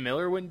Tim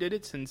Miller went and did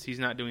it since he's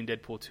not doing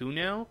Deadpool 2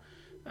 now?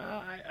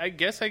 I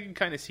guess I can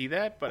kind of see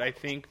that, but I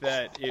think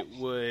that it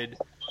would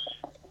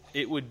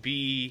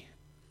be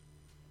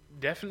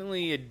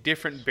definitely a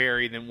different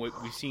Barry than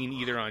what we've seen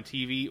either on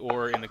TV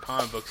or in the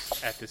comic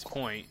books at this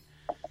point.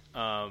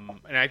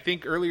 And I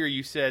think earlier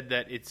you said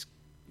that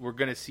we're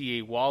going to see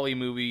a Wally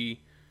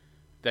movie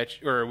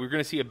or we're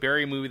going to see a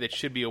Barry movie that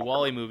should be a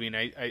Wally movie, and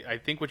I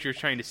think what you're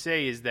trying to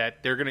say is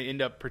that they're going to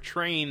end up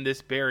portraying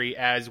this Barry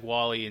as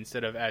Wally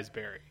instead of as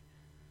Barry.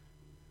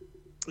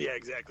 Yeah,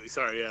 exactly.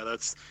 Sorry,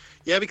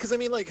 because I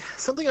mean, like,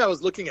 something I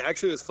was looking at,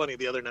 actually it was funny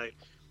the other night.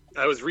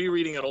 I was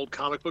rereading an old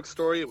comic book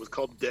story. It was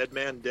called Dead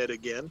Man, Dead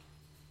Again.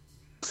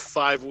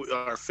 5 or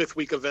 5th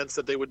week events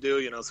that they would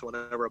do, so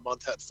whenever a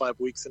month had 5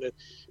 weeks in it,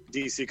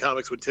 DC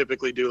Comics would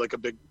typically do like a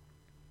big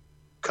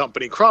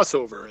company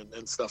crossover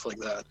and stuff like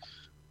that.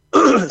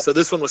 So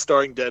this one was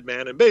starring Dead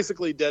Man, and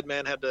basically Dead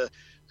Man had to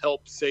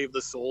help save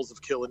the souls of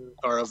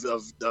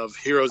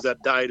heroes that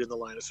died in the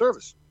line of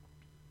service.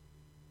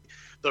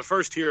 The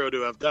first hero to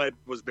have died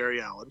was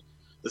Barry Allen.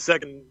 The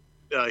second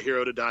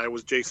hero to die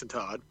was Jason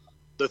Todd.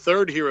 The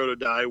third hero to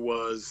die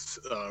was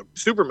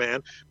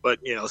Superman, but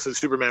since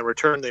Superman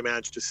returned, they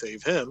managed to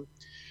save him.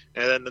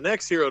 And then the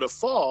next hero to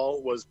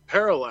fall was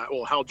Parallax.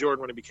 Well, Hal Jordan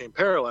when he became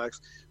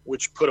Parallax,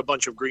 which put a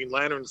bunch of Green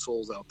Lantern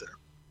souls out there.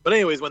 But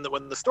anyways, when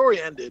the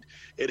story ended,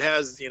 it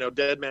has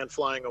Dead Man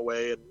flying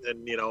away,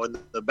 and in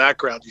the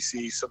background you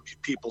see some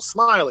people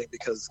smiling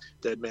because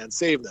Dead Man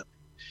saved them,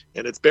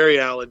 and it's Barry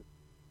Allen,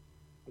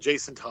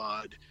 Jason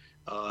Todd,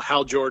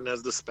 Hal Jordan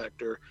as the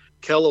Spectre,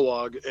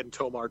 Kilowog, and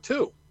Tomar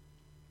too.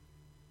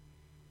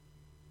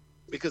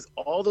 Because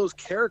all those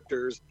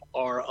characters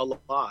are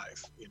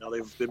alive.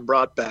 They've been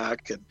brought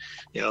back, and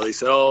they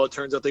said, oh, it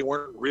turns out they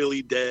weren't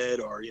really dead,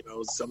 or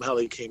somehow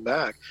they came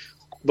back.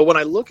 But when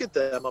I look at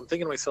them, I'm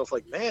thinking to myself,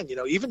 like, man,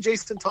 even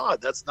Jason Todd,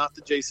 that's not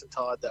the Jason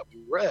Todd that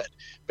we read.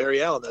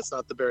 Barry Allen, that's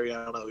not the Barry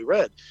Allen that we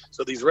read.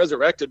 So these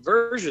resurrected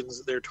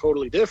versions, they're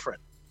totally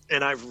different.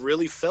 And I've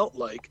really felt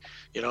like,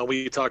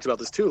 we talked about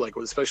this too, like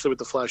especially with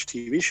the Flash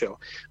TV show.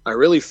 I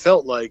really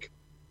felt like,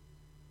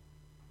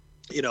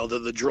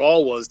 the draw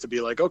was to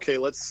be like, okay,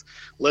 let's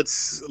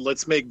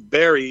make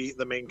Barry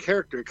the main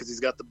character because he's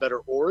got the better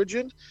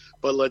origin,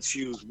 but let's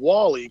use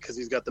Wally because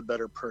he's got the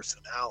better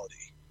personality.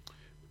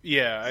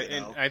 Yeah,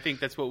 and I think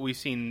that's what we've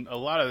seen a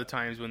lot of the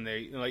times when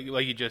they,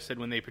 like you just said,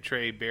 when they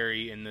portray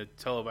Barry in the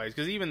televised,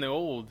 because even the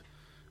old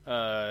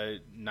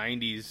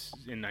 '90s,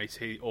 and I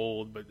say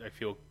old, but I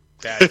feel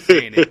bad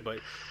saying it. But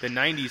the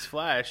 '90s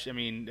Flash, I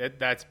mean,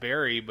 that's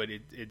Barry, but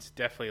it's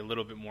definitely a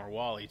little bit more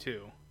Wally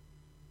too.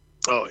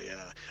 Oh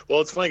yeah.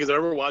 Well, it's funny because I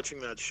remember watching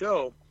that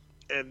show,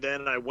 and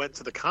then I went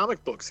to the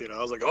comic books.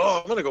 I was like,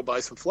 oh, I'm gonna go buy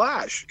some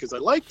Flash because I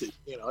liked it.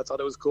 I thought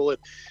it was cool.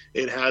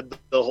 It had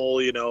the whole,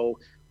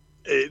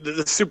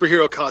 the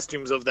superhero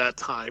costumes of that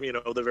time.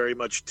 The very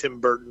much Tim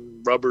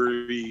Burton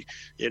rubbery,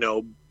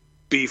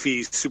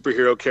 beefy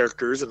superhero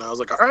characters, and I was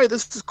like, all right,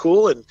 this is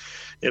cool. And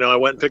I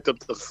went and picked up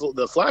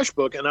the Flash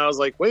book, and I was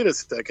like, wait a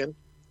second,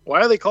 why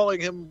are they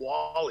calling him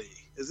Wally?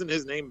 Isn't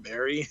his name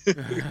Barry?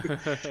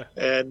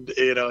 And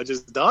it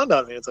just dawned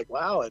on me. It's like,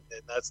 wow, and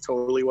that's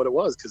totally what it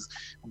was, because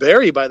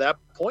Barry by that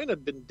point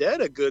had been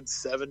dead a good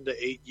 7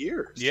 to 8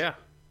 years. Yeah.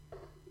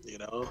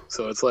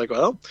 So it's like,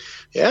 well,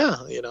 yeah,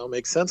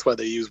 makes sense why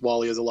they use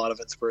Wally as a lot of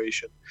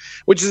inspiration,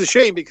 which is a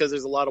shame because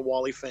there's a lot of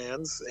Wally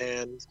fans,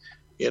 and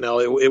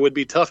it would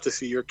be tough to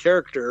see your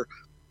character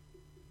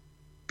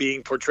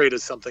being portrayed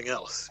as something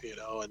else,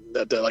 and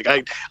that like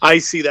I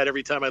see that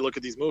every time I look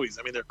at these movies.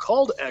 I mean, they're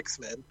called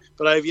X-Men,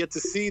 but I have yet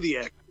to see the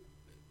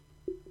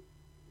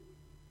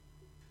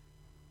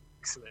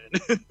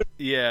X-Men.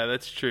 Yeah,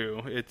 that's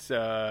true. It's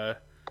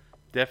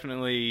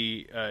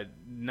definitely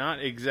not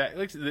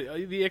exactly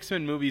the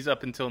X-Men movies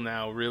up until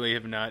now really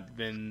have not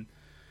been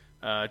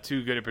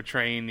too good at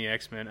portraying the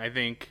X-Men. I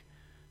think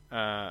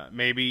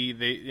maybe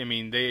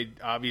they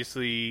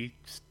obviously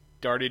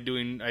started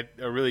doing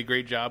a really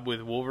great job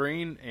with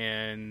Wolverine,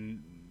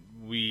 and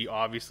we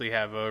obviously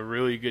have a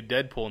really good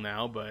Deadpool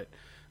now, but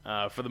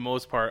for the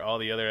most part, all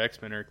the other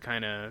X-Men are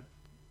kind of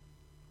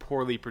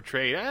poorly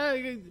portrayed.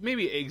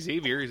 Maybe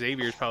Xavier.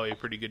 Xavier is probably a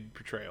pretty good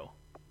portrayal.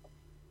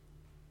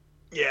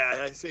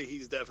 Yeah, I'd say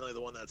he's definitely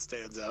the one that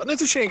stands out. And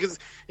it's a shame because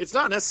it's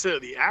not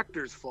necessarily the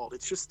actor's fault.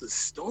 It's just the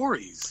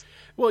stories.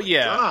 Well,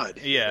 yeah. God,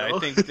 I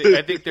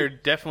think they're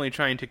definitely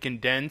trying to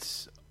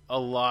condense a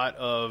lot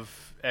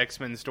of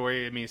X-Men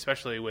story. I mean,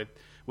 especially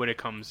when it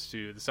comes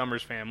to the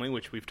Summers family,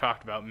 which we've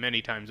talked about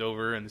many times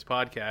over in this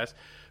podcast.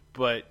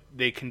 But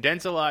they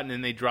condense a lot and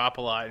then they drop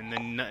a lot, and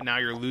then now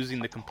you're losing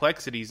the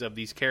complexities of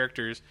these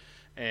characters,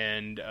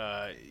 and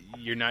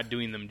you're not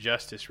doing them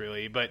justice,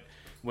 really. But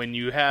when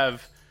you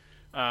have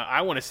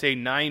I want to say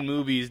 9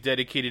 movies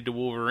dedicated to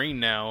Wolverine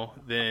now,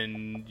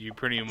 then you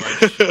pretty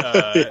much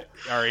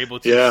are able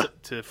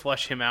to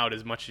flesh him out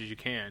as much as you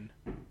can.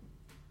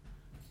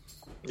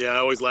 Yeah, I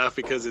always laugh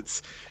because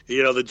it's,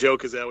 the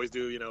joke is they always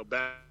do,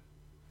 Batman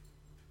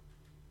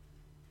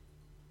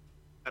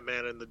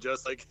and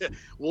just like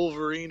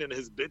Wolverine and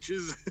his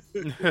bitches.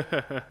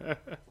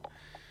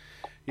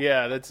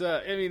 Yeah, that's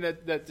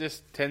that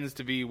just tends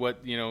to be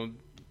what,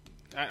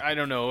 I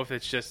don't know if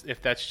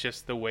that's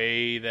just the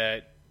way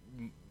that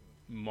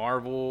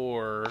Marvel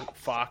or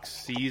Fox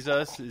sees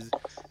us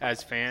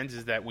as fans,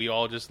 is that we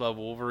all just love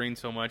Wolverine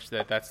so much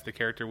that that's the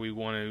character we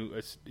want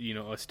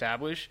to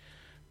establish.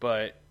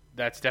 But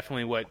that's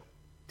definitely what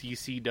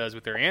DC does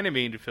with their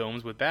animated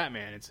films with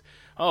Batman. It's,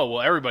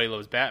 everybody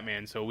loves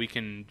Batman, so we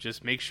can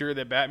just make sure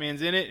that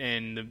Batman's in it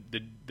and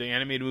the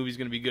animated movie's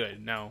going to be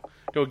good. Now,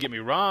 don't get me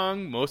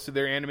wrong, most of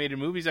their animated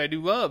movies I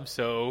do love,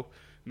 so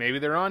maybe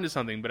they're onto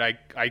something, but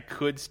I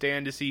could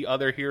stand to see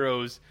other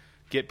heroes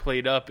get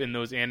played up in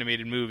those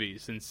animated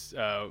movies, since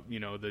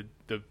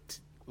the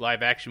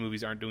live action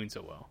movies aren't doing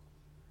so well.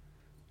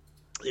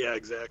 Yeah,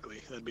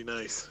 exactly. That'd be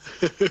nice.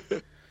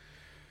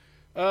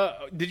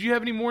 Did you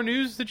have any more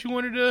news that you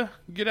wanted to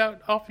get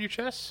out off your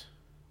chest?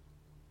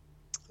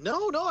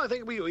 No, I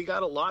think we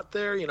got a lot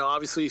there.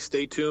 Obviously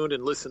stay tuned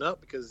and listen up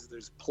because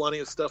there's plenty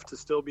of stuff to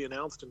still be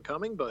announced and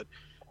coming, but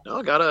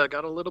no, got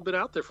a little bit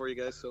out there for you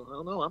guys, so I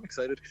don't know, I'm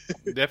excited.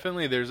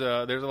 Definitely, there's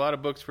a lot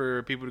of books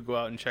for people to go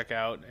out and check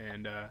out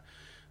and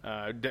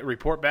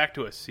report back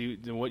to us, see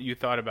what you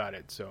thought about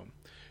it. So,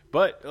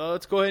 but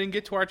let's go ahead and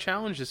get to our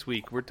challenge this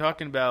week. We're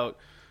talking about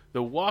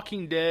The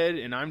Walking Dead,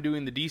 and I'm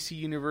doing the DC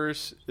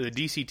universe, the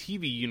DC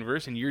TV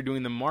universe, and you're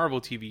doing the Marvel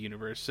TV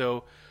universe.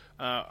 So,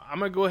 I'm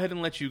gonna go ahead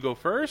and let you go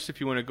first.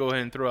 If you want to go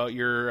ahead and throw out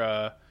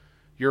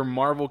your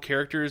Marvel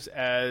characters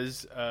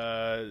as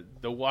the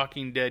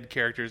Walking Dead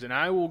characters, and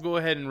I will go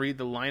ahead and read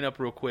the lineup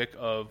real quick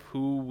of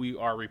who we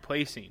are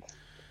replacing.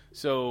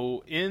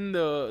 So in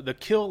the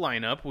kill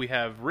lineup, we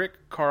have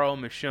Rick, Carl,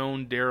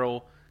 Michonne,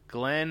 Daryl,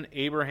 Glenn,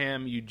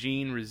 Abraham,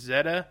 Eugene,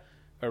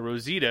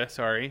 Rosita,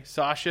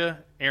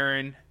 Sasha,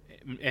 Aaron,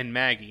 and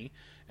Maggie.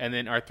 And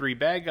then our 3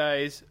 bad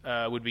guys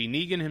would be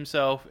Negan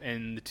himself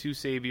and the 2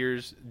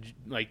 saviors,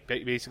 like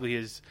basically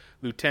his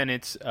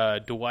lieutenants,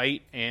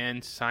 Dwight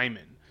and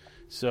Simon.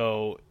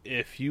 So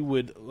if you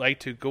would like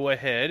to go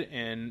ahead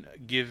and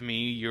give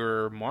me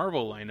your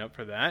Marvel lineup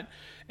for that.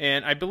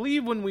 And I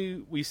believe when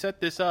we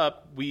set this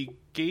up, we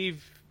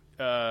gave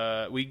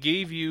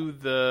you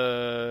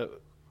the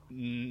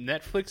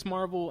Netflix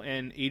Marvel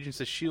and Agents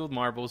of S.H.I.E.L.D.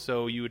 Marvel,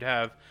 so you would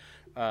have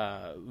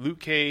Luke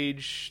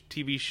Cage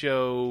TV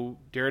show,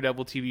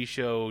 Daredevil TV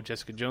show,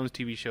 Jessica Jones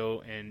TV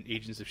show, and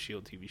Agents of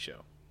S.H.I.E.L.D. TV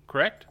show.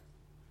 Correct?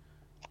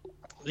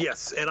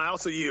 Yes, and I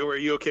also, are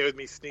you okay with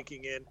me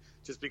sneaking in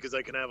just because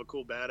I can have a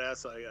cool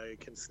badass, I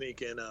can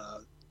sneak in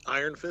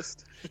Iron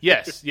Fist?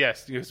 Yes,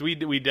 because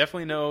we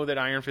definitely know that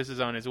Iron Fist is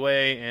on his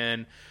way,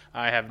 and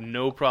I have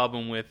no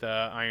problem with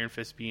Iron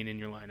Fist being in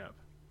your lineup.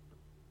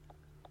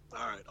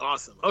 All right,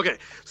 awesome. Okay,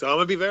 so I'm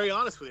going to be very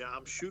honest with you.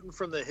 I'm shooting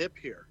from the hip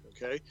here,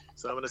 okay?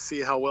 So I'm going to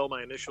see how well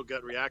my initial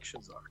gut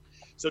reactions are.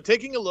 So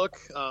taking a look,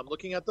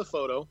 looking at the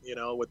photo,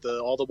 with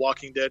all the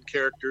Walking Dead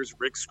characters,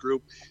 Rick's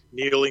group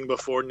kneeling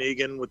before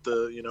Negan with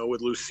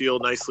with Lucille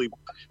nicely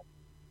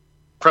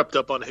prepped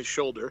up on his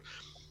shoulder.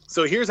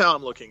 So here's how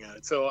I'm looking at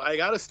it. So I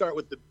got to start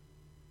with the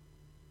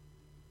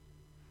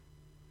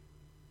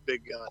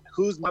big gun.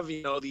 Who's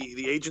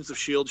the Agents of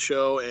S.H.I.E.L.D.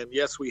 show, and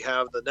yes, we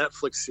have the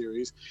Netflix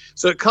series.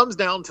 So it comes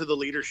down to the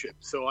leadership.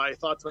 So I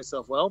thought to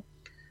myself, well,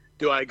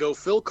 do I go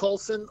Phil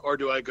Coulson or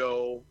do I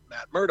go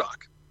Matt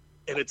Murdock?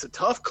 And it's a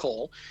tough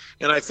call,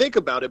 and I think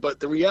about it, but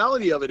the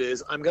reality of it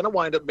is I'm going to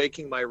wind up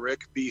making my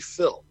Rick be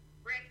Phil.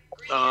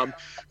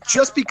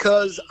 Just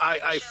because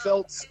I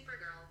felt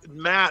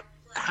Matt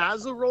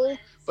has a role,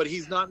 but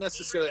he's not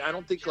necessarily, I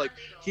don't think,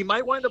 he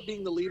might wind up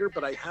being the leader,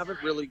 but I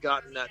haven't really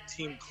gotten that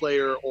team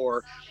player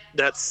or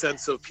that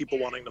sense of people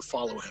wanting to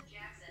follow him.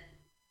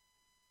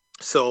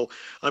 So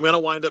I'm going to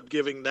wind up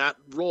giving that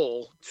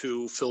role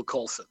to Phil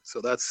Coulson.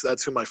 So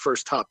that's who my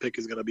first top pick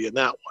is going to be in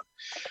that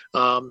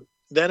one.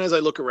 Then as I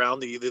look around,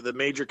 the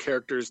major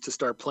characters to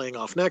start playing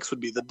off next would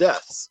be the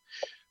deaths.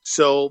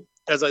 So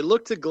as I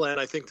look to Glenn,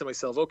 I think to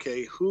myself,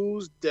 okay,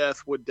 whose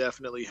death would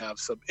definitely have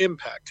some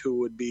impact? Who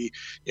would be,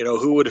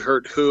 who would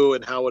hurt who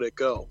and how would it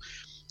go?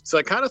 So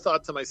I kind of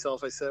thought to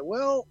myself, I said,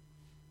 well,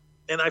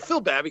 and I feel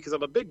bad because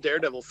I'm a big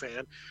Daredevil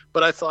fan,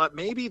 but I thought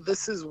maybe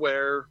this is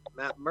where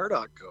Matt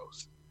Murdock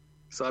goes.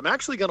 So I'm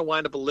actually going to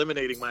wind up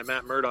eliminating my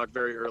Matt Murdock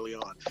very early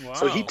on. Wow.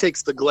 So he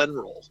takes the Glenn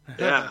role.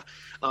 Yeah.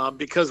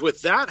 Because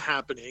with that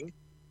happening,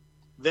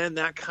 then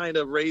that kind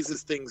of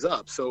raises things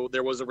up. So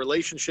there was a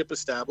relationship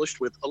established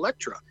with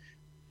Elektra.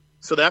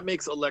 So that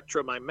makes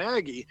Elektra my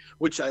Maggie,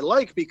 which I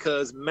like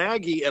because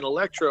Maggie and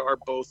Elektra are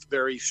both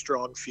very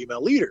strong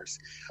female leaders.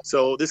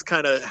 So this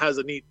kind of has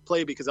a neat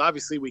play because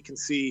obviously we can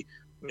see,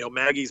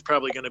 Maggie's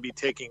probably going to be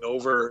taking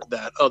over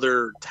that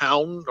other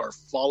town or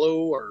follow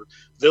or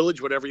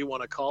village, whatever you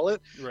want to call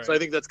it. Right. So I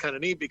think that's kind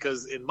of neat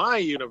because in my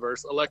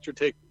universe, Elektra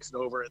takes it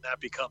over and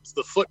that becomes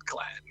the Foot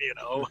Clan,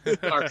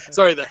 or,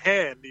 sorry, the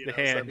Hand, the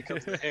Hand. So that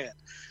becomes the Hand.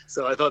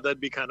 So I thought that'd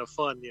be kind of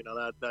fun,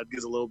 that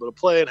gives a little bit of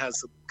play and has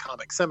some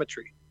comic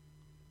symmetry.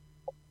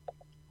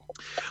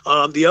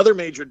 The other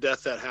major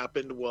death that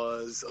happened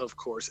was, of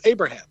course,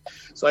 Abraham.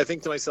 So I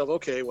think to myself,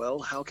 okay, well,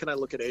 how can I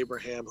look at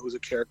Abraham, who's a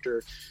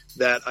character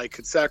that I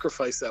could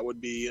sacrifice that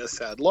would be a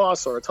sad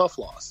loss or a tough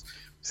loss?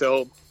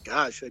 So,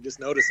 gosh, I just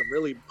noticed I'm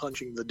really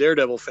punching the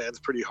Daredevil fans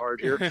pretty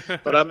hard here.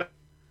 But I'm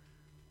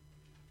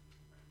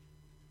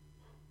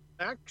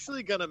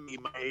actually going to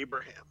meet my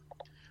Abraham.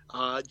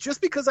 Just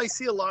because I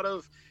see a lot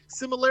of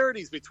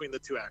similarities between the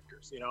two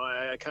actors.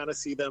 I kind of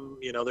see them,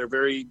 they're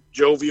very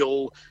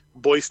jovial,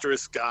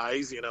 boisterous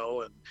guys, and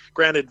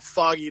granted,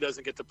 Foggy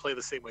doesn't get to play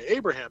the same way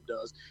Abraham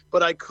does,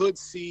 but I could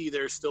see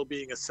there still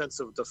being a sense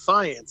of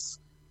defiance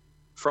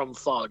from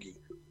Foggy.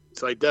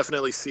 So I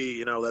definitely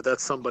see,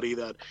 that's somebody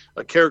that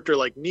a character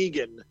like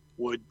Negan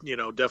would,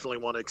 definitely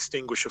want to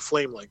extinguish a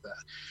flame like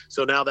that.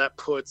 So now that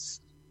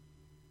puts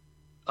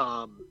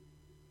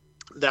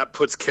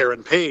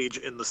Karen Page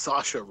in the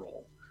Sasha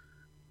role.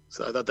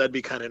 So I thought that'd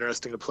be kind of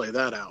interesting to play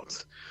that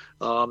out.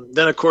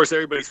 Then, of course,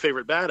 everybody's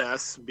favorite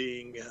badass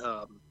being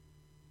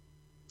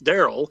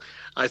Daryl.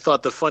 I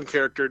thought the fun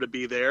character to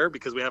be there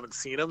because we haven't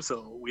seen him,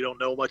 so we don't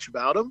know much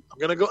about him. I'm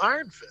going to go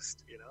Iron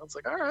Fist. It's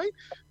like, all right,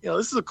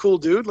 this is a cool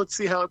dude. Let's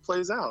see how it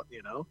plays out,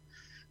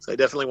 So I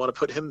definitely want to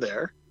put him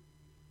there.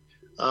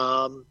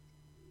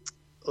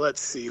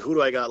 Let's see, who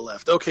do I got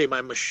left? Okay, my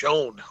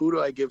Michonne. Who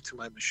do I give to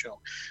my Michonne?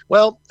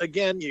 Well,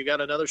 again, you got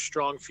another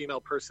strong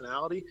female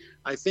personality.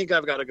 I think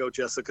I've got to go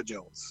Jessica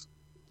Jones.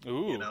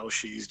 Ooh.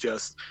 She's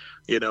just,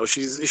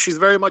 she's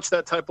very much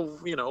that type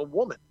of,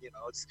 woman.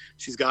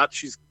 She's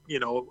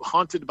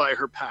haunted by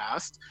her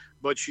past,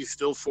 but she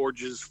still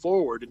forges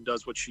forward and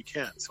does what she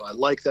can. So I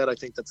like that. I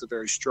think that's a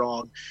very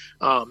strong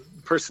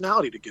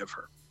personality to give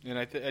her. And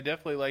I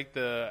definitely like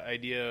the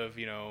idea of,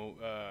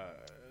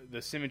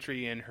 the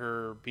symmetry in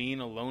her being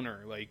a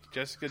loner. Like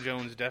Jessica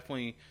Jones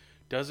definitely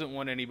doesn't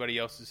want anybody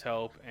else's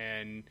help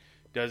and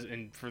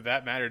for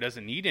that matter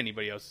doesn't need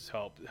anybody else's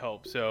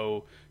help.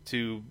 So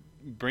to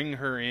bring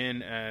her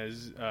in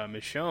as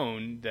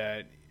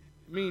Michonne,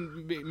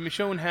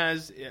 Michonne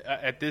has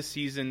at this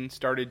season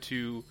started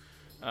to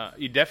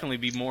definitely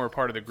be more a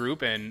part of the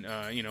group and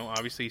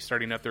obviously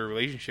starting up their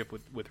relationship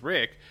with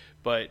Rick,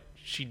 but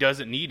she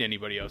doesn't need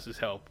anybody else's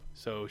help.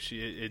 So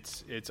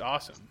it's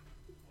awesome.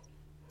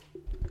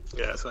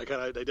 Yeah, so I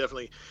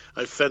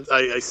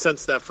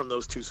sense that from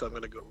those two, so I'm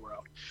going to go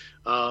route.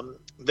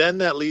 Then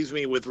that leaves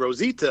me with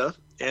Rosita,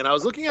 and I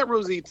was looking at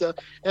Rosita,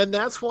 and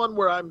that's one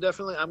where I'm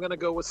going to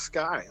go with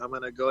Skye. I'm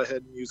going to go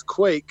ahead and use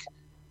Quake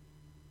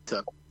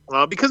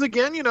because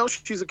again,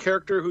 she's a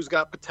character who's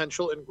got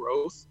potential and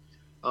growth.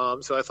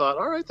 So I thought,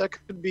 all right, that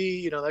could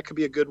be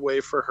a good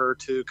way for her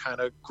to kind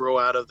of grow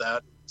out of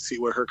that and see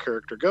where her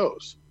character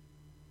goes.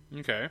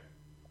 Okay.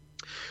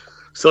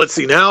 So let's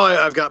see. Now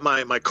I've got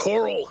my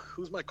Coral.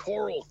 Who's my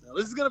Coral? Now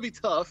this is going to be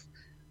tough.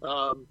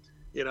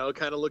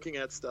 Kind of looking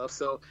at stuff.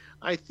 So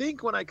I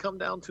think when I come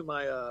down to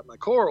my my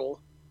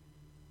Coral,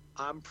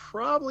 I'm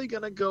probably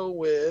going to go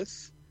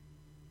with.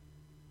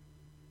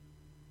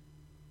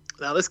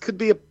 Now this could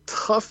be a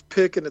tough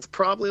pick, and it's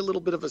probably a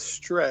little bit of a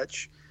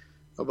stretch,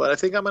 but I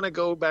think I'm going to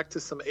go back to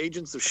some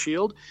Agents of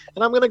S.H.I.E.L.D.,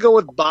 and I'm going to go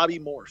with Bobby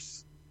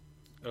Morse.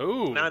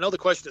 Oh. Now I know the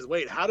question is,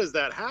 wait, how does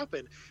that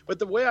happen? But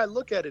the way I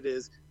look at it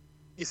is,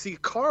 you see,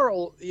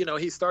 Carl,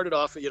 he started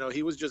off,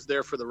 he was just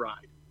there for the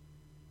ride.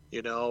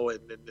 And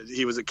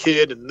he was a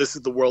kid, and this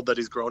is the world that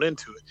he's grown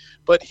into it.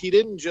 But he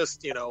didn't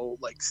just,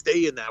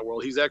 stay in that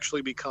world. He's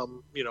actually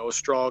become,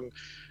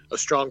 a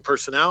strong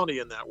personality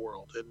in that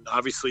world. And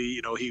obviously,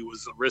 he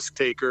was a risk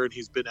taker, and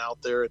he's been out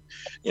there.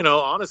 And,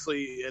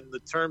 honestly, in the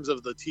terms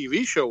of the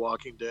TV show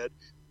Walking Dead,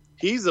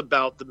 he's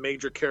about the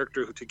major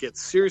character to get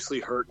seriously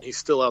hurt, and he's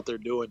still out there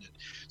doing it.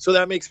 So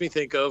that makes me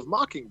think of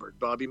Mockingbird,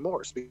 Bobby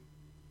Morse.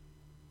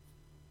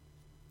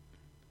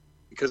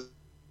 Because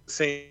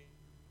same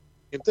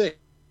thing.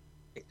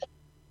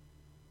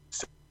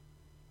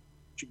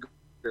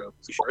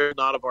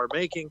 Not of our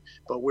making,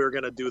 but we're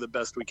going to do the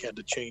best we can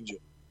to change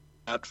it.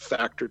 That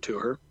factor to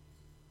her.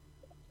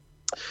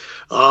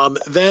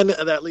 Then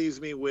that leaves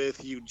me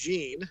with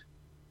Eugene.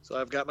 So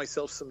I've got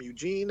myself some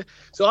Eugene.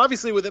 So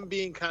obviously with him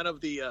being kind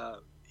of the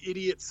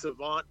idiot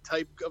savant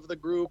type of the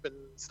group and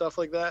stuff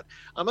like that,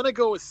 I'm going to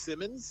go with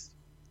Simmons.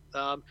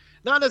 Not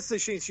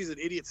necessarily she's an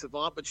idiot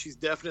savant, but she's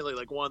definitely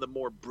like one of the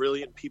more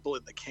brilliant people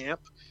in the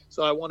camp.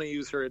 So I want to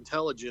use her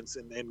intelligence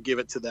and give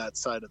it to that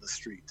side of the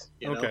street.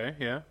 Okay,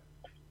 yeah.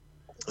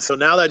 So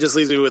now that just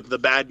leaves me with the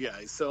bad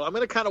guys. So I'm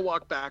going to kind of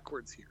walk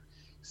backwards here.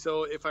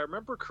 So if I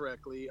remember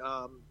correctly,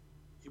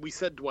 we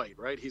said Dwight,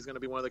 right? He's going to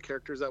be one of the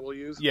characters that we'll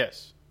use?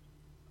 Yes.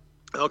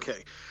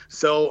 Okay.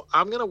 So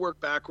I'm going to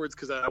work backwards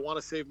because I want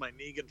to save my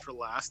Negan for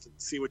last and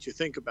see what you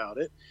think about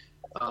it.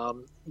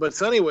 But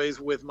so anyways,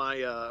 with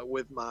my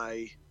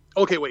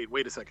okay,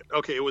 wait a second.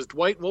 Okay, it was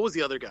Dwight. What was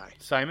the other guy?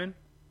 Simon?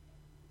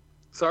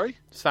 Sorry?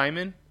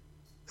 Simon?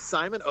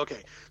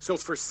 Okay. So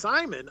for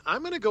Simon,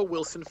 I'm going to go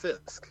Wilson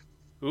Fisk.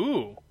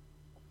 Ooh.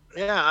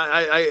 Yeah,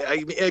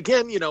 I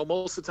again,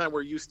 most of the time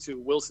we're used to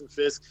Wilson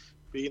Fisk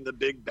being the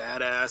big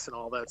badass and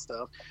all that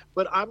stuff.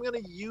 But I'm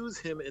going to use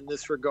him in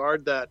this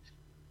regard that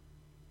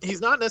he's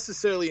not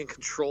necessarily in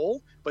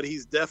control, but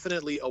he's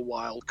definitely a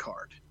wild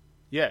card.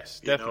 Yes,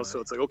 definitely.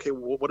 So it's like, okay,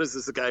 what does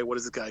this guy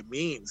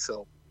mean?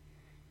 So,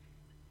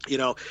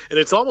 and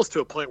it's almost to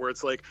a point where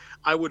it's like,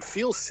 I would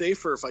feel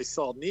safer if I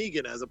saw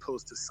Negan as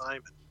opposed to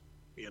Simon,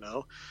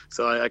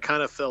 So I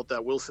kind of felt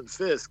that Wilson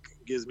Fisk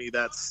gives me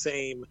that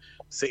same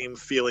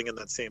feeling and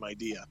that same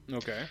idea.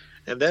 Okay.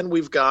 And then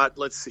we've got,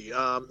 let's see.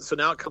 So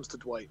now it comes to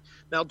Dwight.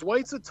 Now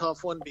Dwight's a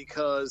tough one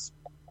because,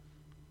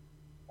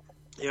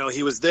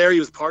 he was there. He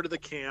was part of the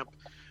camp,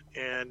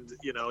 and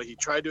he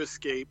tried to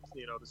escape.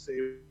 To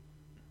save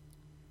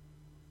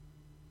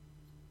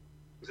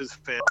his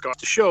fans,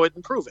 to show it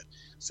and prove it.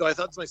 So I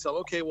thought to myself,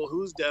 okay, well,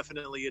 who's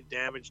definitely a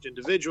damaged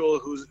individual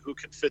who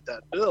can fit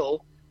that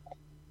bill?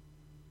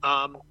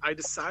 I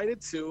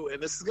decided to,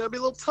 and this is going to be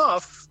a little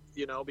tough,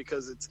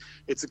 because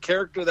it's a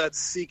character that's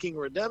seeking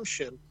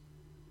redemption,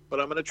 but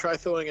I'm going to try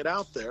throwing it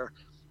out there.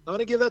 I'm going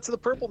to give that to the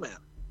Purple Man.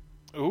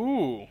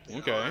 Ooh,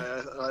 okay.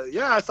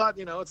 I thought,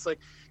 it's like,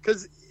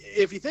 because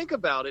if you think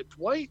about it,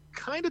 Dwight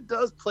kind of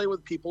does play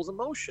with people's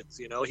emotions.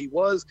 He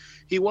was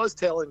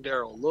telling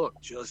Daryl, look,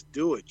 just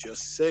do it,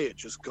 just say it,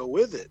 just go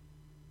with it.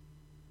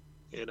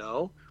 And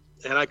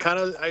I kind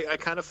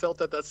of felt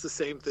that that's the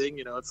same thing.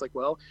 It's like,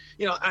 well,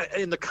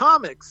 in the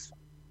comics,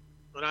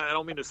 and I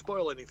don't mean to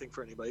spoil anything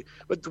for anybody,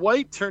 but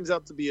Dwight turns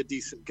out to be a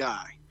decent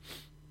guy.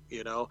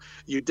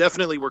 You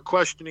definitely were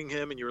questioning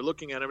him and you were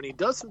looking at him, and he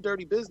does some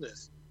dirty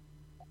business.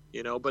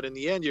 But in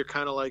the end, you're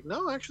kind of like,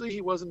 no, actually, he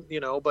wasn't.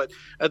 But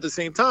at the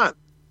same time,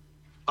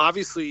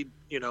 obviously,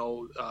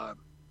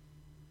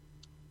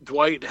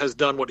 Dwight has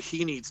done what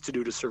he needs to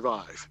do to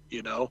survive,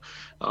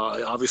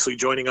 obviously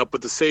joining up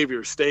with the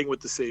Saviors, staying with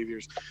the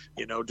Saviors,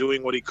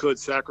 doing what he could,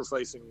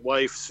 sacrificing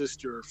wife,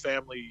 sister,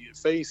 family,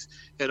 face,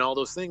 and all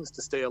those things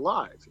to stay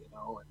alive,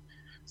 And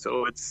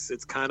so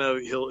it's kind of,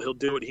 he'll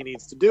do what he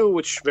needs to do,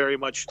 which very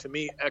much to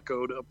me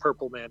echoed a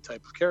Purple Man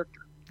type of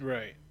character.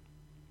 Right.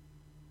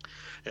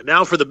 And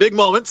now for the big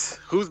moments.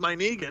 Who's my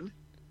Negan?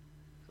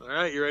 All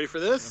right, you ready for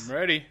this? I'm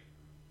ready.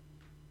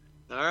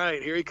 All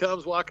right, here he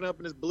comes walking up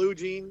in his blue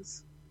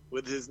jeans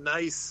with his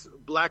nice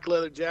black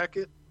leather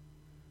jacket.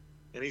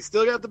 And he's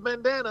still got the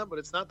bandana, but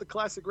it's not the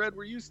classic red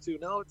we're used to.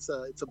 No, it's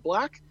a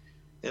black,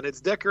 and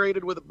it's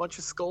decorated with a bunch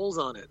of skulls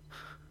on it.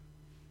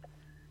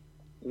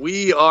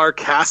 We are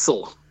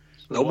Castle.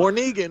 No more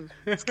Negan.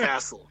 It's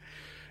Castle.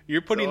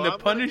 You're putting the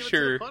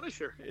Punisher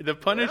the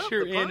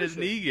Punisher in as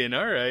Negan.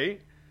 All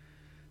right.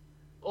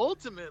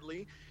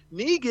 Ultimately,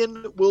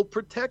 Negan will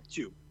protect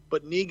you,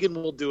 but Negan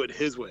will do it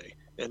his way.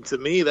 And to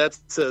me, that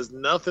says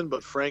nothing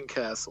but Frank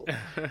Castle.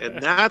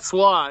 And that's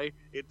why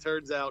it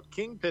turns out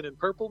Kingpin and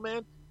Purple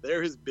Man,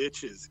 they're his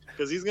bitches,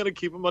 because he's going to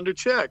keep them under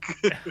check.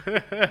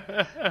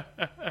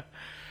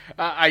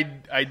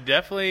 I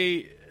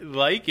definitely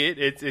like it.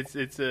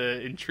 It's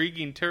a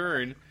intriguing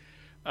turn.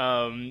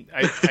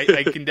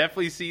 I can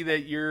definitely see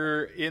that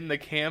you're in the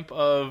camp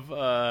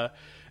of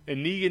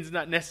and Negan's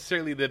not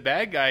necessarily the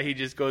bad guy. He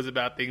just goes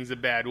about things a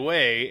bad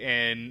way,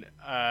 and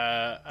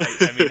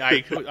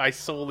I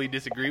solely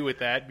disagree with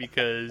that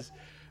because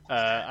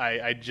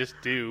I just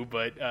do.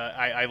 But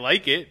I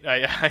like it.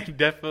 I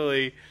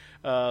definitely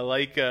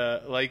like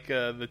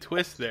the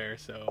twist there.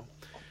 So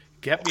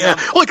get me. Yeah,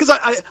 well, because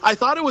I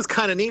thought it was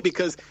kind of neat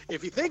because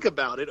if you think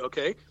about it,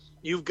 okay,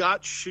 you've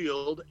got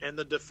S.H.I.E.L.D. and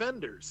the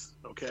Defenders,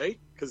 okay?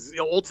 Because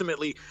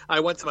ultimately, I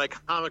went to my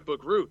comic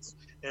book roots,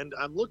 and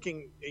I'm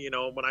looking,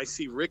 when I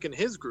see Rick and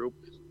his group,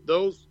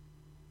 those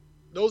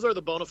are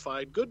the bona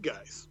fide good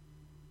guys.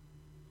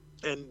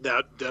 And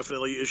that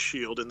definitely is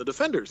S.H.I.E.L.D. and the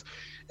Defenders.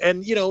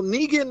 And,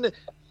 Negan,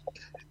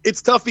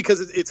 it's tough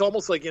because it's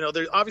almost like,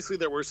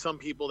 there were some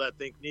people that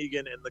think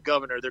Negan and the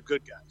Governor, they're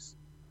good guys.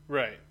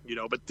 Right.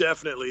 But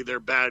definitely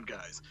they're bad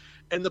guys.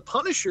 And the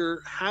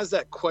Punisher has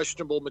that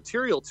questionable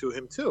material to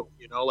him too.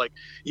 Like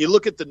you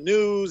look at the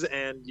news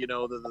and,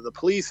 the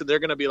police, and they're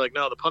going to be like,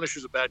 no, the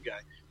Punisher's a bad guy.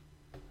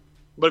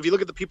 But if you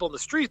look at the people on the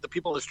street are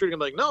going to be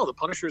like, no, the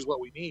Punisher is what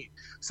we need.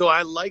 So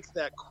I like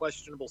that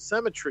questionable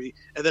symmetry.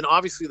 And then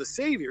obviously the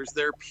Saviors,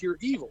 they're pure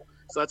evil.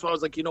 So that's why I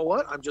was like, you know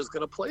what? I'm just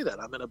going to play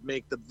that. I'm going to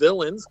make the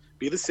villains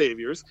be the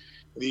Saviors,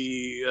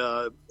 the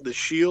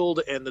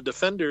S.H.I.E.L.D. and the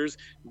Defenders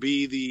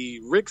be the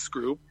Rick's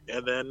group,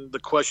 and then the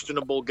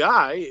questionable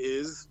guy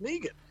is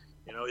Negan.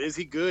 Is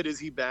he good? Is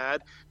he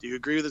bad? Do you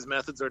agree with his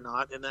methods or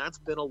not? And that's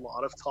been a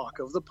lot of talk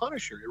of the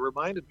Punisher. It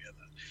reminded me of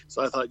that.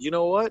 So I thought, you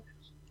know what?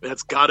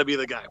 That's got to be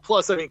the guy.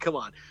 Plus, come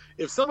on.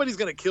 If somebody's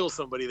going to kill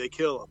somebody, they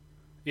kill him.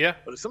 Yeah.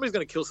 But if somebody's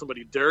going to kill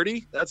somebody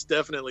dirty, that's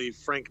definitely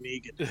Frank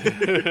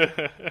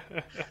Negan.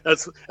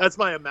 that's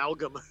my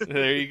amalgam.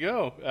 There you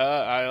go.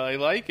 I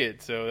like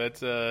it. So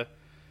that's I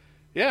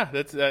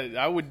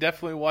would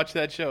definitely watch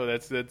that show.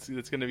 That's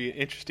going to be an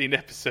interesting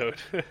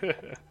episode.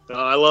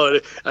 I love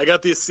it. I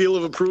got the seal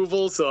of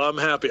approval, so I'm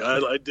happy.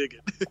 I dig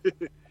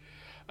it.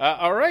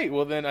 All right.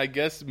 Well, then I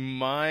guess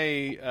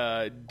my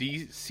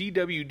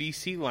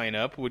CWDC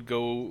lineup would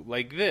go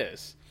like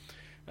this.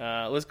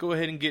 Let's go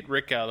ahead and get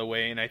Rick out of the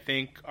way, and I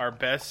think our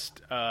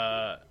best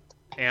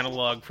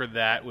analog for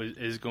that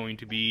is going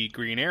to be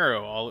Green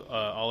Arrow,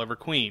 Oliver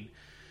Queen.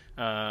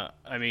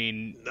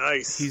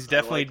 Nice. He's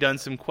definitely done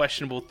some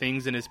questionable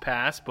things in his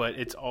past, but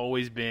it's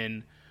always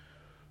been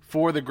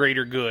for the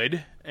greater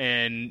good,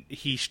 and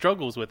he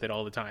struggles with it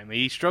all the time.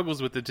 He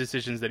struggles with the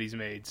decisions that he's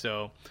made,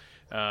 so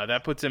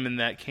that puts him in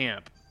that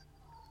camp.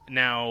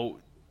 Now,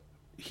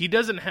 he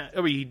does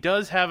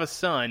have a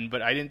son,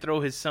 but I didn't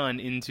throw his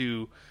son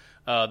into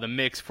the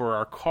mix for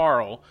our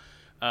Carl.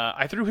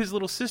 I threw his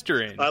little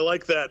sister in. I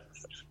like that.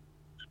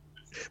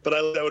 But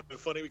that would have been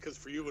funny because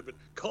for you it would have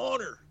been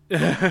Connor.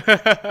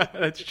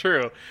 That's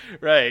true.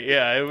 Right,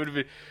 yeah. It would have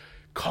been,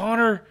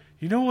 Connor,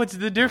 you know what's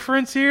the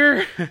difference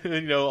here?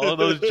 All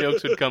those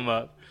jokes would come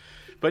up.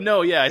 But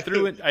no, yeah, I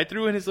threw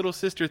in his little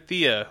sister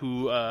Thea,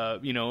 who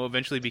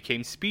eventually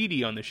became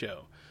Speedy on the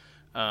show.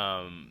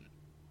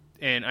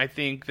 And I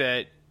think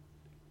that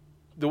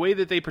the way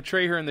that they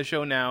portray her in the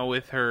show now,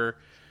 with her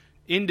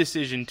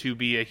indecision to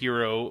be a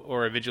hero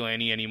or a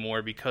vigilante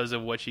anymore because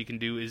of what she can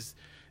do, is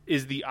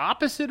the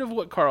opposite of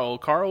what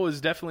Carl is.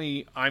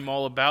 Definitely, I'm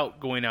all about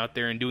going out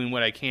there and doing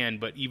what I can,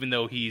 but even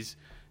though he's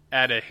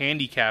at a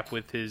handicap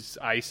with his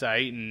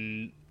eyesight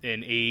and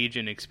age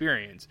and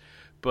experience,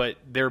 but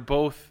they're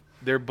both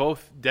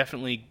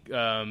definitely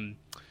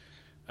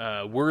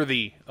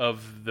worthy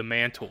of the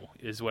mantle,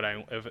 is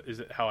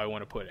how I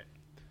want to put it.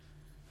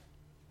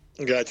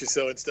 Gotcha.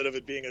 So instead of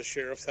it being a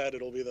sheriff's hat,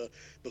 it'll be the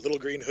little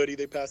green hoodie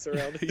they pass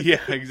around. Yeah,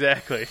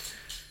 exactly.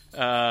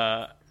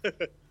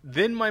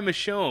 Then my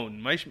Michonne.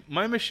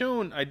 My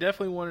Michonne, I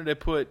definitely wanted to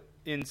put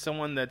in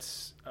someone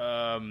that's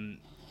a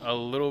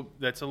little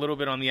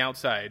bit on the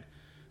outside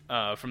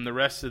from the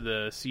rest of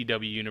the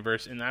CW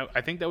universe, and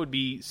I think that would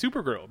be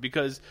Supergirl,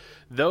 because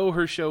though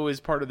her show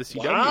is part of the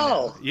CW,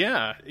 wow.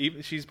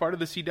 She's part of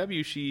the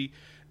CW. She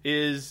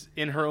is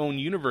in her own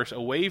universe,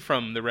 away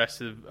from the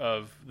rest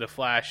of the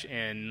Flash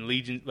and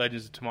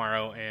Legends of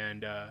Tomorrow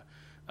and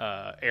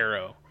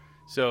Arrow.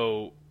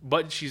 So,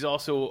 but she's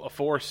also a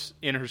force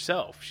in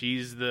herself. She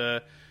is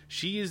the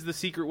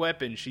secret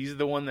weapon. She's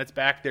the one that's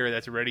back there,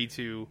 that's ready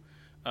to,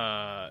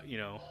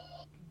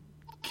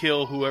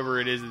 kill whoever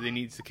it is that they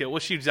needs to kill. Well,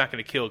 she's not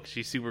going to kill because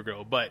she's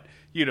Supergirl, but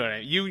you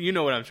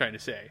know what I'm trying to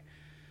say.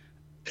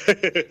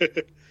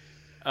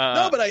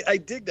 No, but I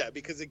dig that,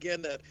 because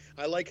again, that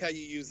I like how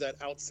you use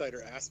that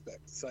outsider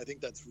aspect. So I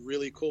think that's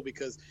really cool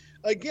because,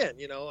 again,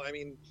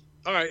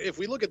 all right, if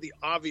we look at the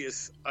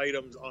obvious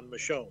items on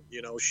Michonne,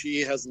 she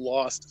has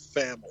lost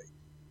family.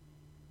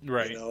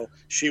 Right. You know,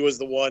 she was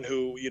the one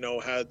who, you know,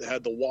 had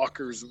the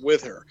walkers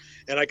with her.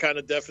 And I kind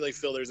of definitely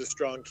feel there's a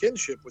strong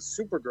kinship with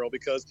Supergirl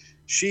because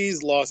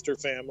she's lost her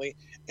family.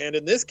 And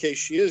in this case,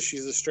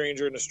 she's a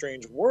stranger in a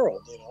strange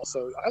world, you know.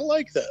 So I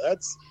like that.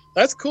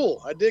 That's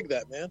cool. I dig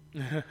that,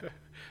 man.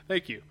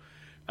 Thank you.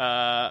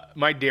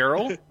 My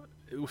Daryl.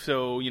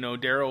 So, you know,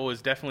 Daryl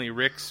is definitely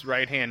Rick's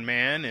right-hand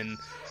man and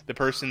the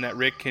person that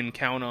Rick can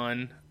count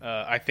on,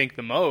 I think,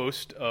 the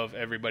most of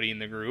everybody in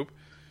the group.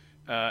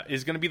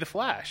 Is going to be the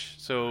Flash.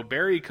 So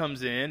Barry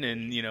comes in,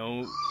 and you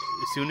know,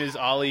 as soon as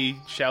Ollie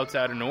shouts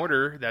out an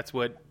order, that's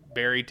what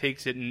Barry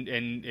takes it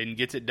and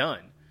gets it done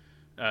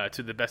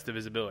to the best of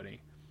his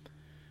ability.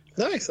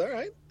 Nice. All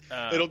right.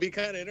 It'll be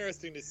kind of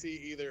interesting to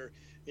see either.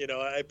 You know,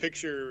 I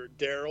picture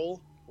Daryl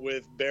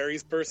with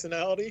Barry's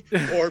personality,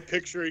 or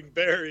picturing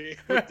Barry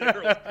with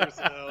Daryl's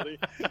personality.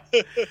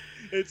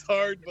 It's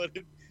hard, but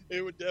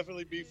it would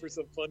definitely be for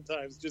some fun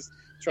times. Just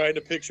trying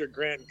to picture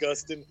Grant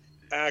Gustin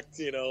act,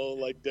 you know,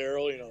 like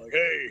Daryl, you know, like,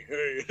 hey,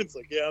 it's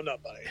like, yeah, I'm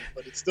not buying it,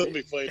 but it'd still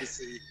be funny to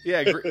see.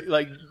 Yeah,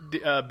 like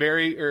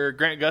Barry or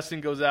Grant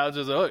Gustin goes out and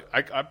says, oh,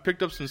 I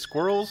picked up some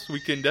squirrels. We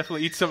can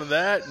definitely eat some of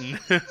that. And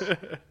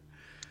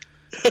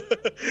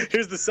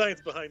here's the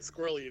science behind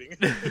squirrel eating.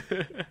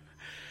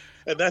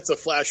 And that's a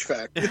flash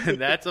fact.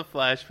 That's a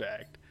flash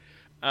fact.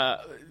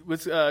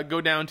 Let's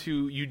go down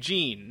to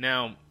Eugene.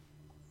 Now,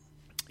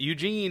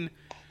 Eugene,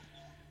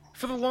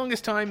 for the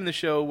longest time in the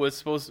show,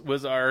 was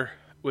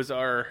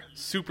our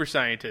super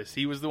scientist.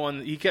 He was the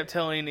one. He kept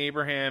telling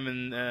Abraham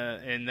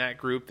and that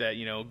group that,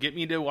 you know, get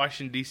me to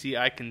Washington D.C.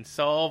 I can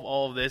solve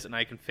all of this and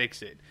I can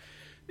fix it.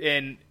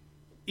 And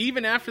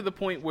even after the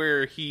point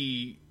where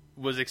he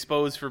was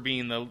exposed for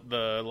being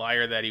the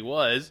liar that he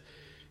was,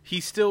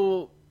 he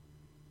still,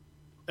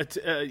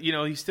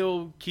 he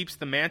still keeps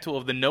the mantle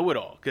of the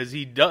know-it-all, because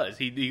he does.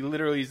 He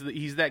literally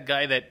he's that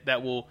guy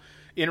that will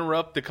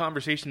interrupt the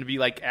conversation to be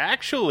like,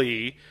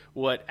 actually,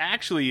 what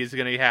actually is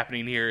going to be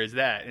happening here is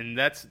that, and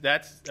that's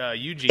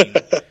Eugene.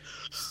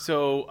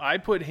 So I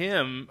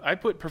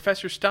put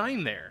Professor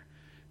Stein there.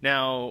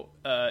 Now,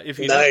 if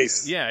you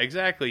nice, yeah,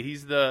 exactly.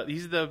 He's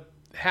the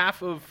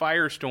half of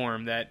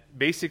Firestorm that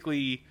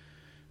basically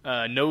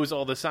knows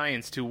all the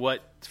science to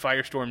what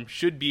Firestorm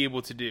should be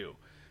able to do.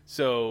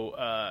 So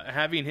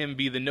having him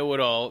be the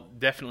know-it-all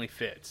definitely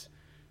fits.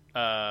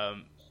 Now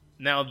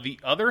the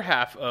other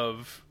half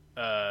of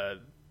the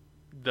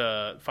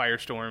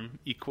Firestorm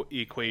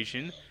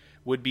equation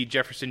would be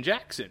Jefferson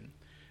Jackson,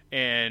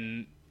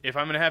 and if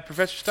I'm going to have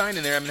Professor Stein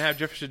in there, I'm going to have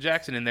Jefferson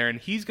Jackson in there, and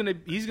he's going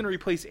to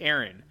replace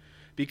Aaron,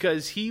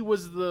 because he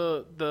was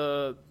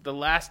the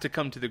last to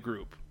come to the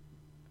group,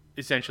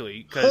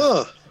 essentially,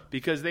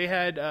 because they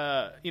had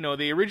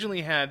they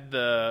originally had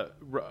the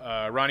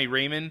Ronnie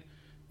Raymond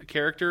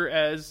character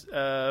as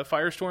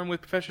Firestorm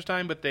with Professor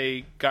Stein, but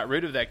they got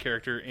rid of that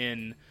character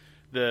in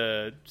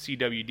the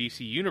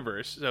CWDC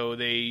universe, so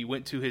they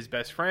went to his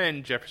best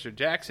friend Jefferson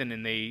Jackson,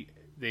 and they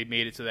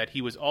made it so that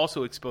he was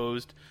also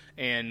exposed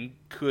and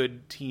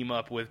could team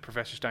up with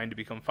Professor Stein to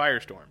become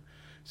Firestorm.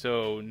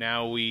 So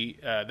now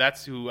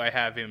that's who I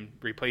have him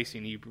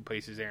replacing. He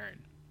replaces Aaron.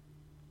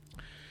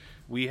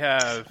 We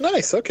have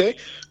nice. Okay.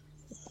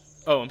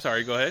 Oh, I'm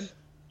sorry. Go ahead.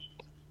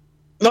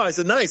 No, I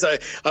said nice.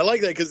 I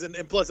like that because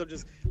and plus I'm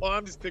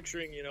just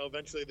picturing, you know,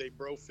 eventually they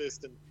bro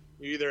fist and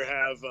you either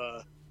have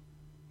a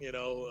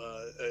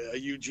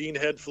Eugene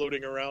head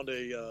floating around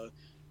a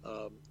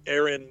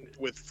Aaron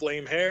with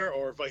flame hair,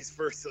 or vice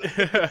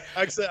versa.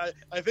 Actually,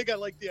 I think I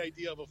like the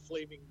idea of a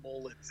flaming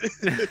mullet.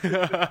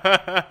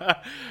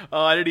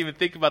 Oh, I didn't even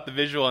think about the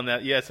visual on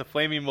that. Yes, a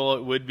flaming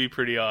mullet would be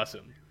pretty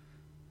awesome.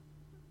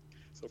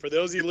 So for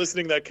those of you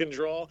listening that can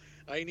draw,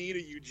 I need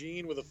a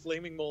Eugene with a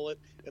flaming mullet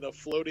and a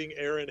floating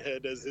Aaron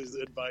head as his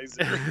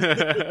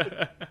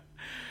advisor.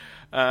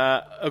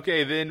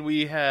 Okay, then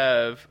we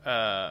have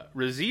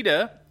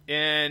Rosita.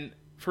 And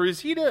for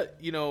Rosita,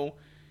 you know,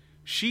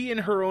 she in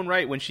her own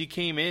right, when she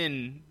came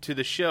in to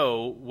the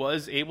show,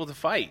 was able to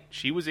fight.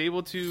 She was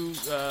able to,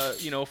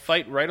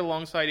 fight right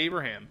alongside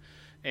Abraham.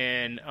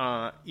 And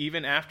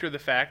even after the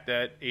fact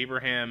that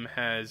Abraham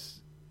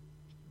has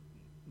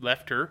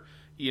left her,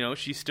 you know,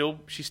 she's still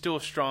a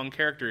strong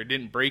character. It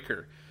didn't break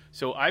her.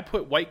 So I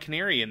put White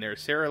Canary in there,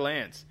 Sarah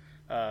Lance,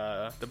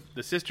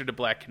 the sister to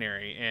Black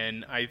Canary.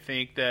 And I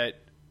think that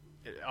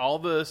all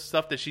the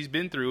stuff that she's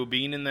been through,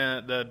 being in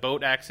the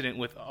boat accident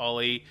with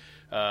Ollie,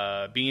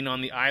 being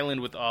on the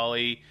island with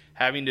Ollie,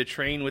 having to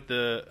train with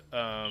the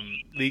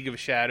League of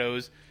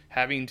Shadows,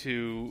 having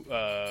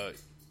to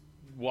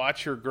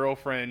watch her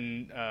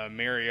girlfriend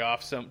marry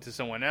off to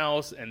someone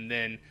else, and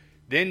then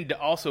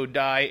also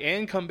die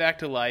and come back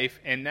to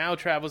life, and now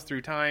travels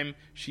through time.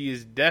 She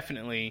is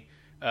definitely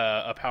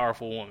a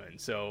powerful woman.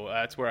 So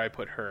that's where I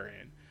put her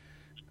in.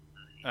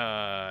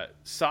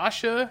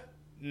 Sasha.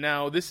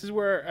 Now, this is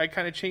where I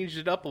kind of changed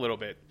it up a little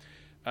bit.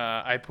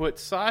 I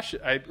replaced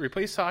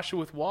Sasha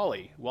with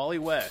Wally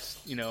West.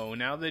 You know,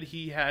 now that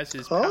he has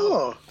his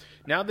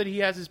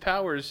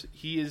powers,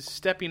 he is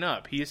stepping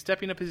up. He is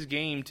stepping up his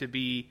game to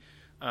be,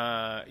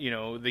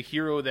 the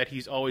hero that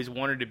he's always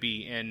wanted to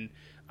be. And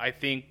I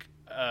think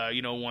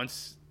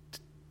once.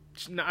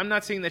 I'm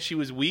not saying that she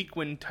was weak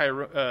when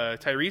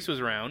Tyrese was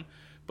around,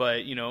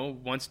 but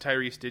once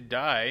Tyrese did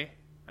die,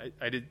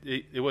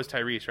 it was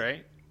Tyrese,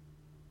 right?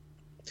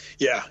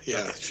 Yeah.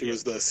 Okay. She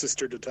was the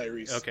sister to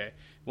Tyrese. Okay.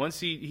 Once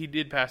he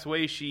did pass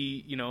away,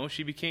 she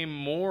became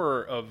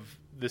more of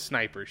the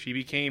sniper. She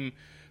became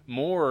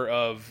more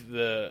of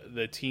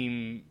the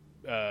team,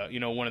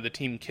 one of the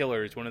team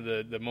killers, one of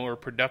the more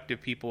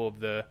productive people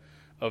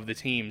of the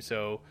team.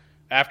 So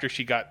after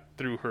she got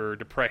through her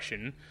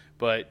depression,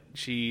 but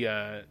she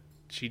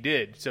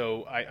did.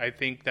 So I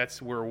think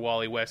that's where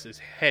Wally West is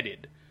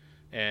headed,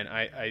 and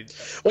I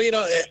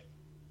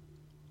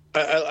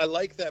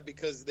like that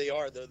because they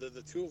are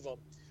the two of them.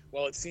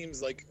 Well, it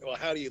seems like, well,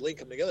 how do you link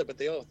them together? But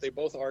they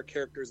both are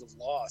characters of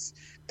loss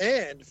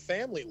and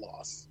family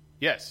loss.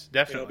 Yes,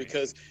 definitely.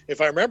 Because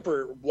if I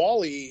remember,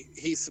 Wally,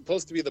 he's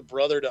supposed to be the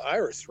brother to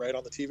Iris, right,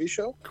 on the TV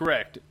show?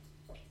 Correct.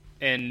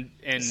 And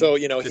so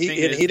he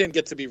didn't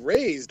get to be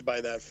raised by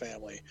that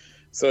family.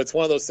 So it's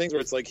one of those things where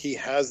it's like he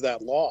has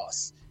that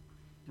loss.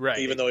 Right.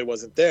 Even though he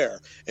wasn't there.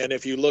 And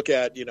if you look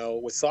at,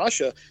 with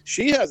Sasha,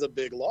 she has a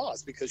big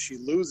loss because she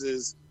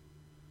loses,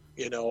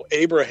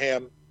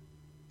 Abraham,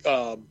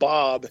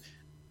 Bob,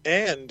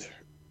 and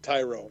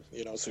Tyrone,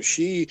 so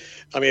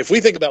if we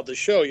think about the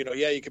show, you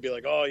could be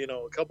like, oh,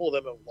 a couple of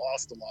them have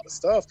lost a lot of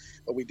stuff,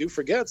 but we do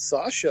forget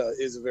Sasha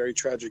is a very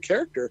tragic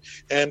character,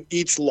 and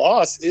each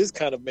loss is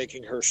kind of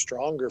making her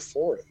stronger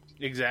for it.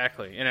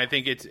 Exactly. And I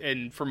think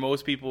and for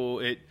most people,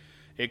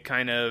 it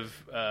kind of,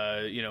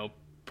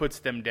 puts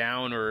them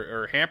down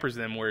or hampers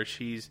them, where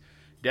she's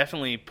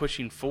definitely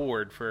pushing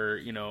forward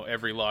for,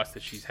 every loss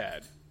that she's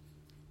had.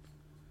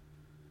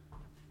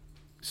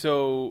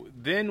 So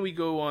then we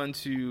go on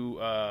to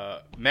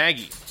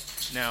Maggie.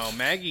 Now,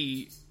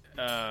 Maggie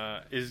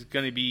is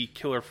going to be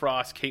Killer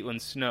Frost, Caitlin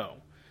Snow.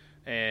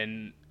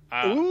 And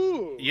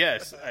Ooh.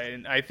 Yes,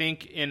 I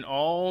think in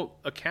all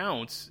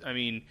accounts,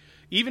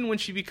 even when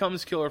she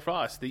becomes Killer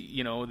Frost, the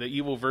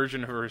evil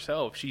version of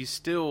herself, she's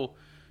still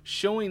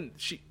showing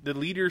the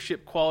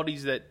leadership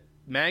qualities that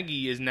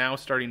Maggie is now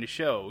starting to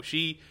show.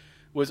 She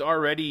was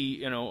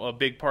already, a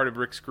big part of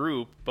Rick's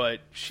group, but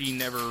she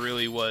never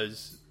really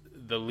was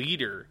the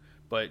leader.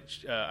 But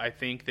I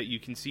think that you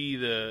can see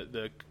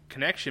the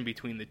connection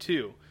between the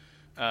two.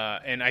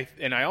 And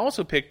I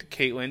also picked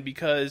Caitlin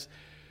because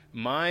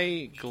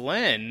my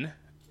Glenn,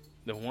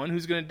 the one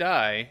who's going to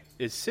die,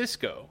 is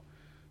Cisco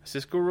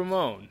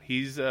Ramon.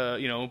 He's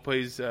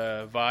plays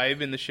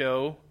Vibe in the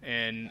show,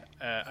 and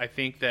I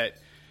think that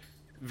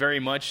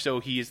very much so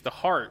he is the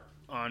heart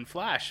on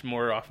Flash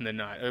more often than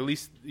not, or at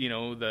least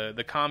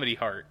the comedy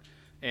heart.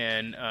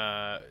 And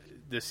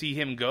to see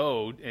him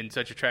go in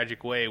such a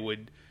tragic way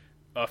would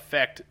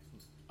affect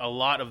a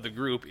lot of the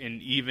group,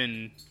 in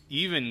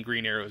even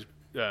Green Arrow's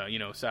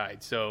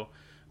side. So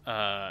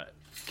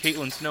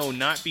Caitlin Snow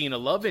not being a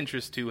love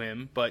interest to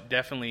him, but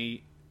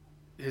definitely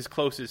his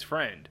closest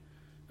friend,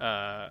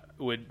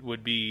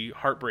 would be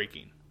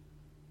heartbreaking.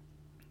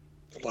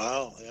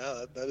 Wow,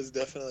 yeah, that is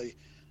definitely.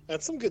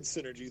 That's some good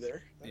synergy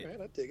there. All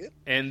right, I dig it.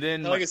 And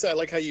then, like I said, I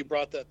like how you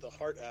brought the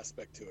heart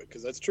aspect to it,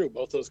 because that's true.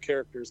 Both those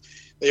characters,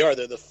 they're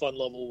the fun,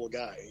 lovable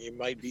guy. You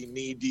might be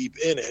knee deep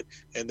in it,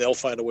 and they'll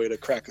find a way to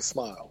crack a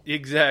smile.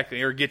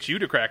 Exactly, or get you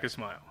to crack a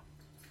smile.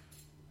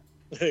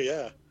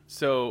 Yeah.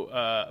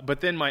 So,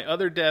 but then my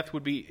other death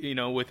would be,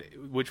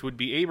 which would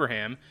be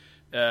Abraham,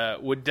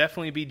 would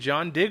definitely be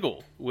John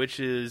Diggle,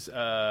 which is,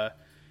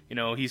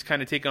 he's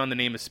kind of taken on the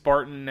name of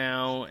Spartan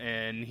now,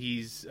 and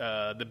he's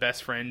the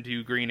best friend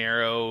to Green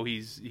Arrow.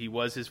 He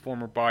was his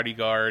former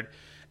bodyguard,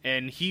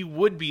 and he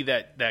would be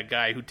that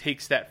guy who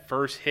takes that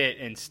first hit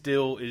and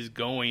still is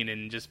going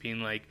and just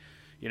being like,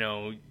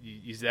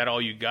 is that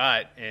all you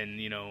got? And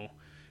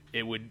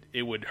it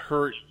would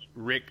hurt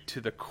Rick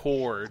to the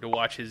core to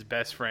watch his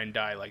best friend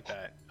die like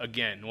that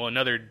again. Well,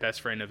 another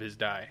best friend of his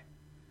die.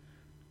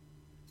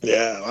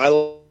 Yeah, I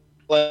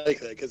like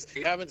that, because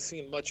we haven't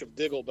seen much of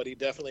Diggle, but he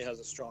definitely has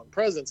a strong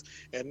presence.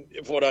 And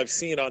if what I've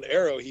seen on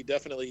Arrow, he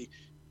definitely,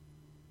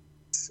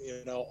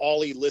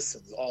 Ollie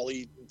listens,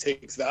 Ollie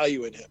takes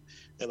value in him.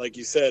 And like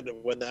you said,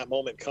 when that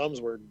moment comes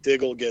where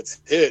Diggle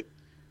gets hit,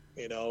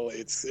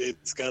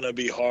 it's gonna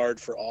be hard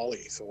for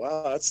Ollie. So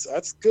wow,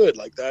 that's good.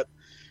 Like that,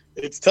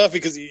 it's tough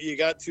because you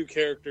got two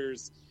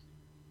characters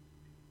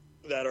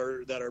that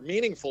are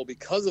meaningful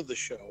because of the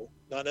show,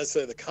 not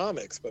necessarily the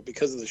comics, but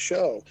because of the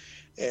show.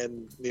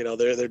 And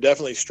they're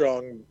definitely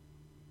strong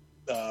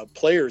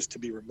players to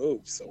be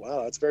removed. So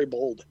wow, that's very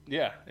bold.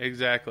 Yeah,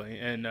 exactly.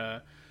 And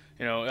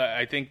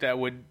I think that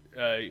would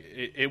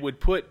it would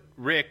put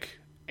Rick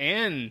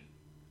and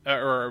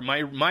or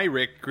my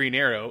Rick Green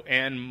Arrow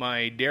and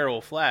my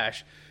Daryl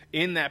Flash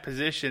in that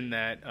position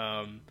that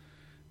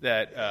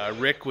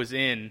Rick was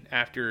in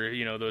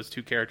after those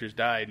two characters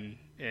died,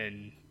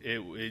 and it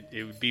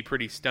would be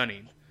pretty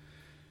stunning.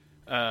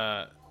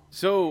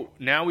 So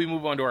now we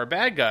move on to our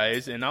bad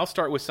guys, and I'll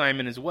start with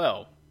Simon as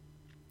well.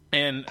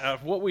 And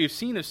what we've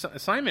seen of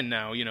Simon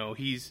now,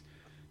 he's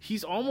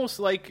almost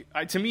like,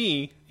 to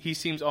me, he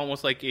seems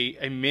almost like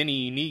a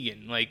mini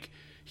Negan. Like,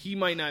 he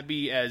might not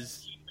be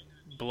as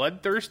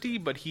bloodthirsty,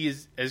 but he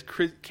is as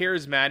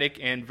charismatic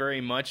and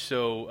very much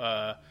so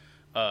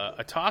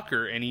a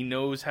talker, and he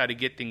knows how to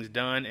get things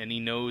done, and he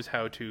knows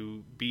how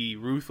to be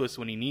ruthless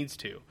when he needs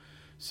to.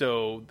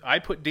 So I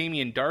put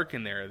Damien Dark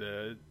in there,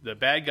 the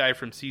bad guy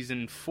from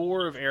season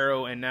 4 of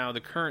Arrow, and now the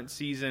current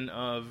season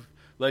of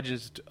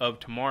Legends of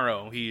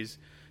Tomorrow. He's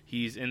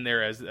in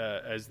there as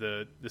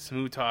the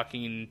smooth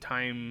talking,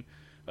 time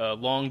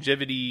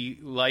longevity,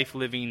 life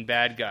living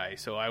bad guy.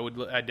 So I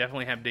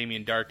definitely have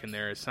Damien Dark in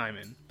there as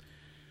Simon.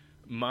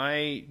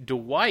 My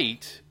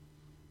Dwight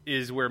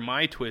is where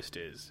my twist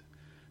is,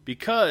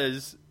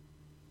 because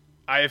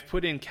I have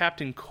put in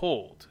Captain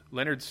Cold,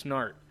 Leonard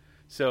Snart.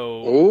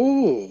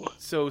 So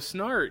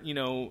Snart,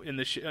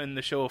 in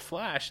the show of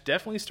Flash,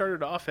 definitely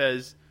started off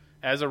as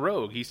a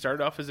rogue. He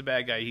started off as a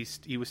bad guy.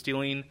 He was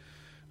stealing.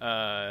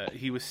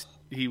 He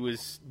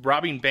was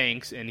robbing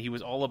banks, and he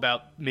was all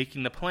about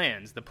making the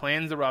plans to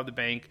rob the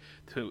bank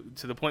to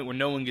the point where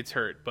no one gets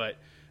hurt. But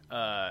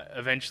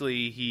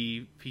eventually,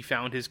 he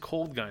found his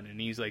cold gun, and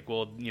he's like,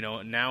 well,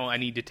 now I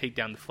need to take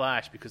down the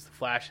Flash, because the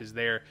Flash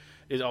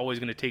is always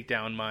going to take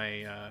down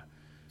my.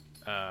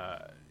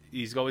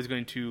 He's always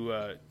going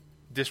to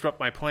disrupt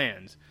my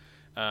plans.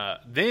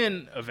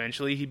 Then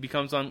eventually he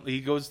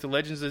goes to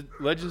Legends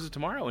of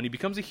Tomorrow, and he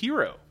becomes a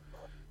hero.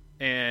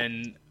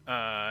 And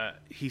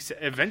he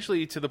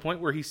eventually, to the point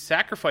where he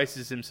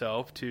sacrifices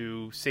himself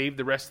to save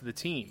the rest of the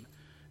team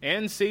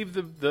and save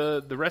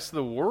the rest of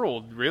the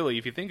world, really,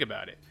 if you think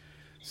about it.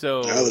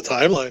 So the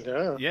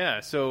timeline,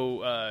 yeah.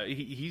 So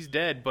he's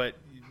dead, but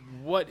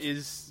what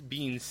is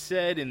being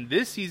said in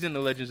this season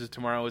of Legends of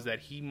Tomorrow is that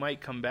he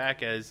might come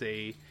back as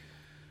a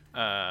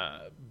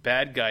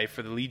bad guy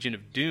for the Legion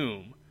of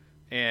Doom.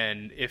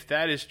 And if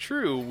that is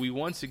true, we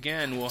once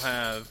again will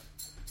have,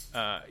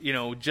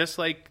 just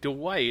like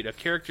Dwight, a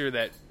character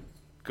that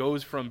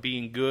goes from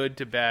being good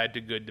to bad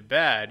to good to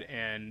bad.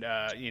 And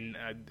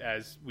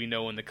as we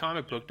know in the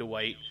comic book,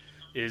 Dwight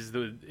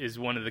is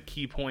one of the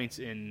key points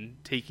in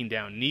taking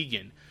down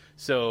Negan.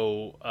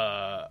 So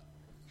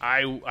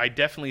I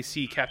definitely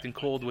see Captain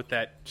Cold with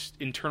that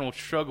internal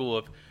struggle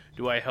of,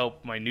 do I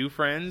help my new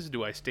friends?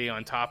 Do I stay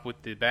on top with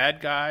the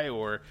bad guy?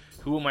 Or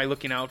who am I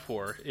looking out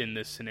for in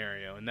this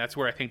scenario? And that's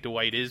where I think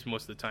Dwight is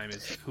most of the time,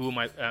 is who am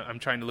I? I'm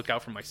trying to look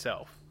out for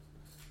myself.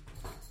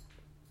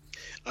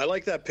 I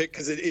like that pick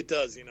because it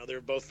does. They're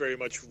both very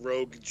much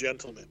rogue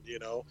gentlemen,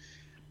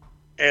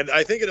 And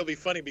I think it'll be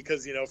funny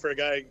because, for a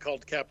guy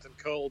called Captain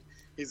Cold,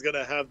 he's going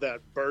to have that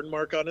burn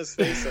mark on his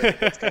face. I think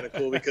that's kind of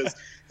cool because,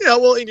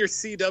 in your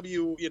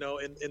CW,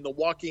 in the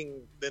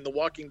Walking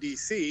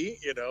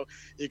DC,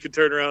 you could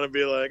turn around and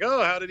be like,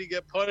 oh, how did he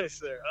get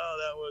punished there? Oh,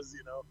 that was,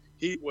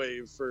 heat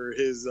wave for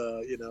his,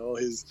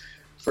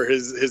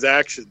 his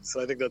actions.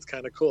 So I think that's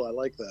kind of cool. I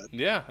like that.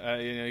 Yeah,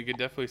 you could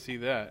definitely see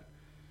that.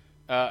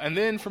 And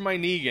then for my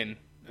Negan,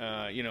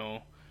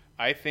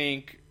 I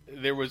think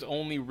there was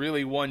only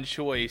really one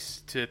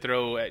choice to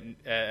throw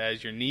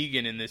as your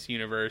Negan in this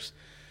universe.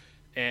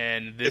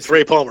 And it's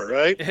Ray Palmer,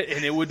 right?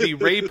 And it would be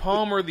Ray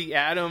Palmer, the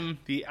Iron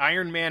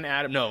Man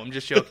Adam. No, I'm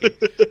just joking.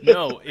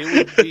 No, it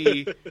would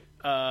be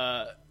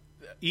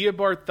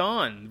Eobard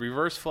Thawne,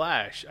 Reverse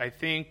Flash. I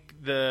think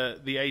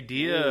the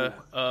idea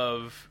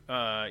of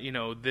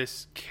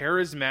this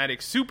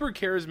charismatic, super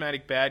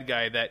charismatic bad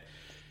guy that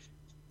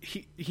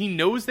he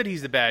knows that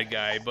he's the bad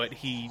guy, but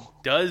he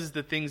does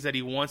the things that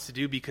he wants to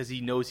do because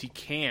he knows he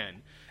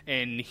can,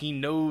 and he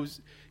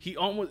knows he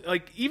almost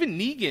even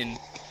Negan.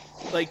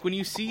 Like when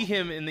you see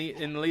him in the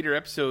later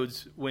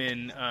episodes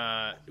when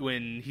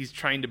he's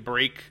trying to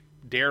break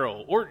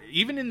Daryl, or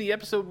even in the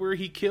episode where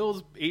he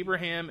kills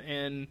Abraham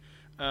and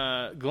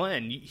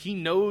Glenn, he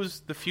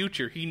knows the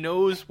future. He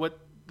knows what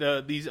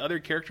these other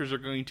characters are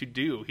going to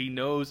do. He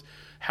knows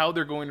how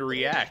they're going to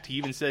react. He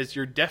even says,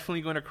 "You're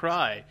definitely going to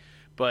cry,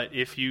 but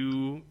if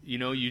you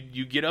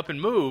get up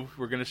and move,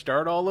 we're going to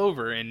start all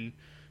over." And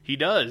he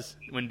does.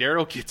 When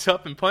Daryl gets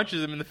up and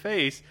punches him in the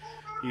face,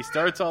 he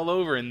starts all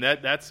over, and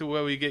that's the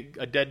way we get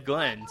a dead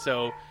Glenn.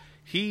 So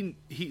he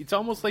it's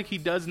almost like he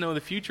does know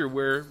the future,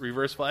 where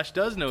Reverse Flash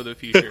does know the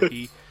future.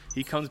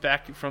 He comes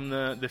back from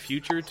the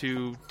future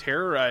to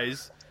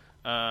terrorize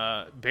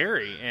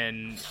Barry,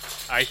 and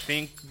I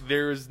think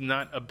there's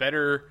not a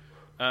better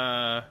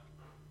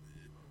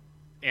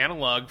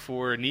analog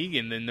for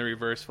Negan than the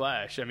Reverse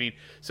Flash. I mean,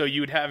 so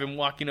you would have him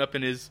walking up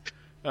in his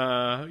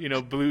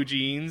blue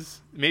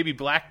jeans, maybe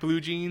black blue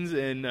jeans,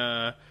 and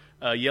a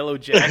yellow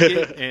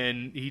jacket,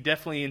 and he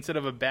definitely, instead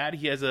of a bat,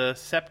 he has a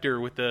scepter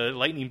with a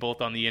lightning bolt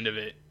on the end of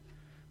it.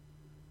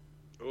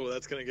 Oh,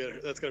 that's gonna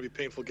be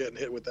painful getting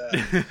hit with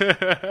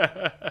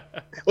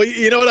that. Well,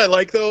 you know what I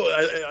like though?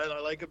 I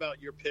like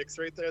about your picks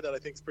right there that I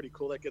think is pretty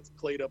cool. That gets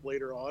played up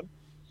later on.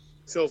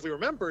 So if we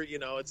remember,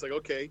 it's like,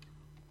 okay,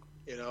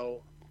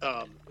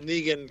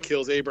 Negan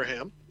kills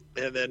Abraham,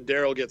 and then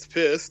Daryl gets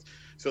pissed,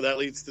 so that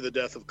leads to the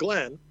death of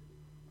Glenn,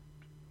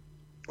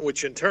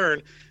 which in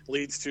turn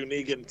leads to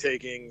Negan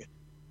taking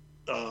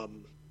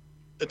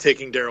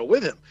Daryl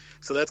with him.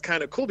 So that's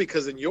kind of cool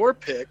because in your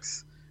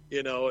picks,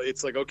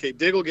 it's like, okay,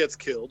 Diggle gets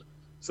killed,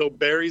 So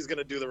Barry's going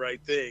to do the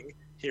right thing.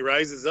 He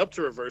rises up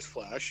to Reverse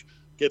Flash,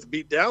 gets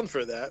beat down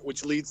for that,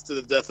 which leads to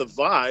the death of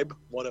Vibe,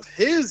 one of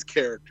his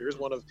characters,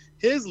 one of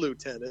his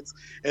lieutenants.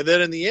 And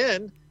then in the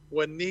end,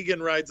 when Negan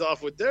rides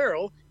off with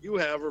Daryl, you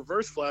have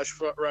Reverse Flash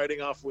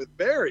riding off with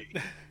Barry.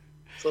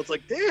 So it's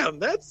like, damn,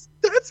 that's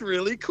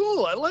really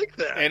cool. I like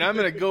that. And I'm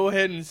going to go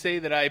ahead and say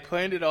that I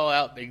planned it all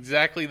out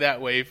exactly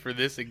that way for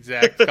this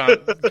exact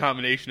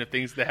combination of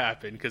things to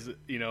happen because,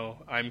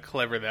 I'm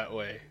clever that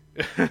way.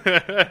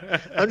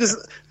 I'm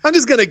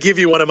just going to give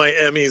you one of my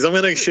Emmys. I'm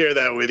going to share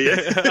that with you.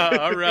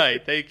 All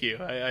right. Thank you.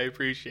 I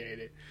appreciate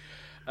it.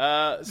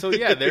 So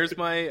yeah, there's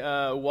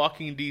my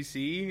walking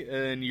DC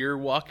and you're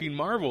walking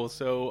Marvel.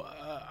 So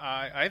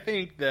I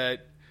think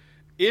that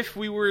if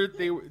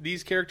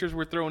these characters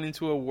were thrown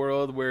into a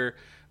world where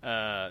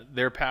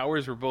their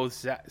powers were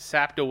both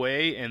sapped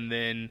away and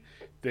then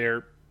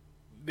there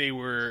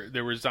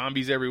were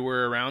zombies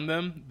everywhere around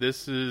them,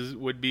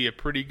 would be a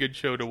pretty good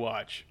show to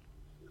watch.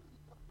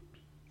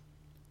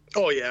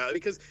 Oh yeah,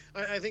 because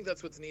I think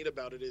that's what's neat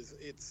about it is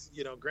it's,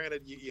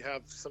 granted you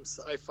have some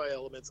sci-fi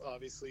elements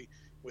obviously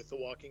with The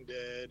Walking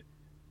Dead,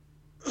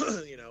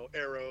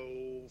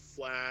 Arrow,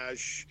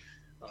 Flash,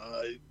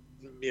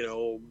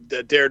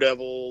 the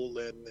Daredevil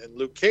and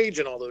Luke Cage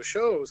and all those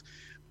shows,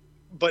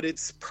 but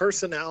it's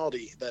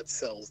personality that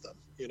sells them.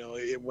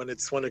 When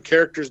a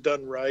character's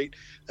done right,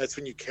 that's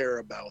when you care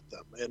about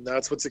them, and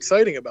that's what's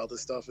exciting about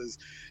this stuff is,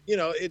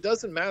 it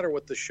doesn't matter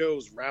what the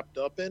show's wrapped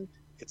up in.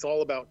 It's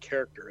all about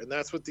character, and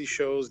that's what these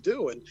shows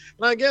do. And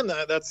again,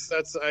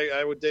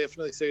 I would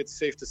definitely say it's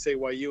safe to say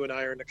why you and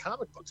I are into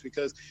comic books,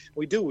 because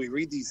we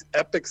read these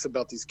epics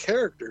about these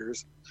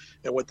characters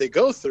and what they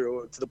go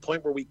through to the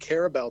point where we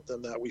care about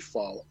them, that we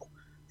follow.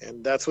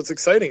 And that's what's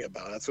exciting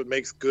about it. That's what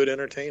makes good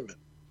entertainment.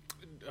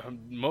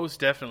 Most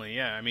definitely,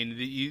 yeah. I mean,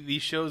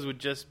 these shows would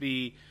just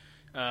be,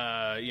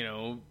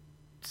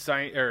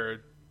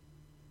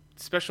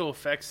 special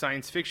effects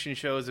science fiction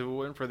shows if it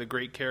weren't for the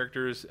great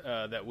characters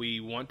that we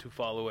want to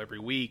follow every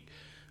week.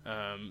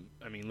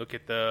 Look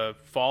at the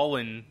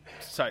Fallen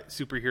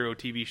superhero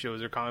TV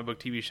shows or comic book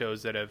TV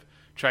shows that have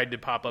tried to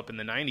pop up in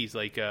the 90s,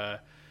 like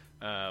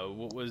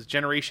what was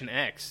Generation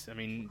X.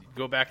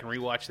 Go back and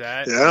rewatch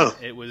that. Yeah.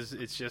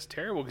 It's just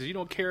terrible because you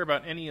don't care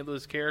about any of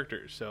those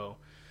characters. So,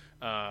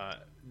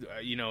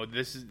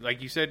 this is,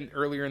 like you said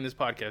earlier in this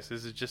podcast,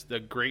 this is just a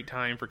great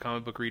time for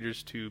comic book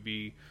readers to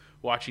be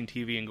watching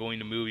TV and going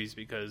to movies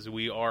because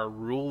we are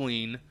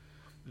ruling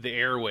the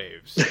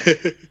airwaves.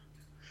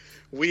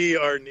 We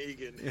are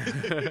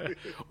Negan.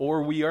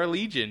 Or we are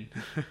Legion.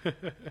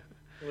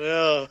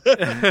 Well,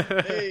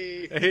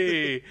 hey.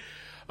 Hey.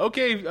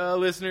 Okay,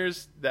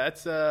 listeners,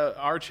 that's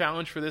our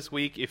challenge for this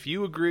week. If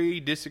you agree,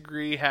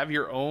 disagree, have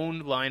your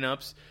own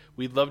lineups,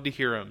 we'd love to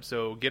hear them.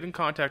 So get in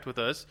contact with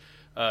us.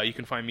 You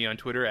can find me on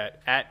Twitter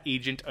at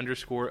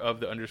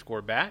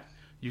 @agent_of_the_bat.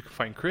 You can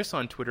find Chris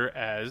on Twitter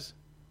as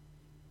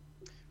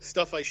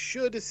Stuff I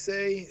Should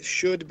Say,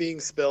 should being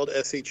spelled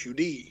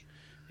SHUD.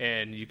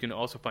 And you can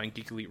also find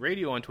Geek Elite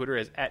Radio on Twitter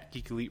as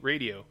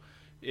 @GeekEliteRadio.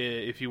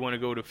 If you want to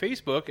go to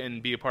Facebook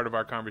and be a part of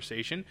our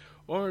conversation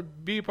or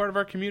be a part of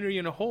our community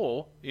in a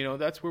whole,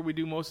 that's where we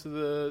do most of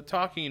the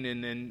talking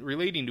and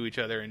relating to each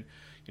other. And,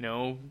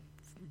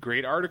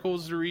 great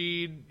articles to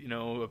read,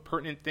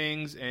 pertinent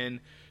things, and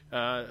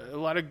a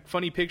lot of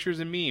funny pictures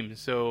and memes.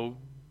 So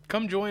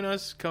come join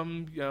us.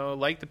 Come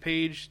like the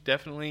page.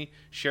 Definitely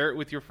share it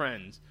with your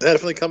friends.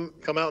 Definitely come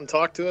out and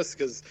talk to us,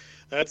 because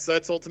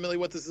that's ultimately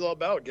what this is all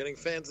about, getting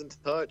fans in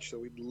touch. So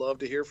we'd love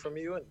to hear from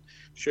you and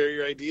share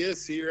your ideas,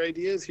 see your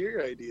ideas, hear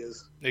your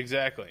ideas.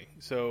 Exactly.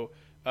 So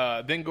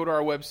then go to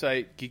our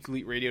website,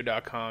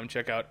 geekeliteradio.com.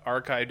 Check out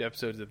archived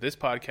episodes of this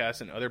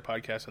podcast and other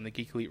podcasts on the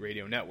Geek Elite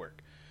Radio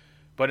Network.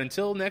 But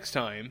until next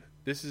time,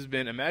 this has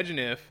been Imagine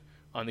If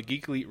on the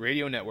Geek Elite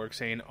Radio Network,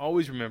 saying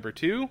always remember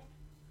to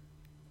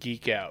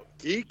geek out.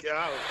 Geek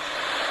out.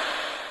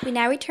 We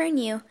now return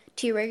you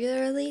to your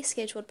regularly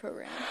scheduled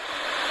program.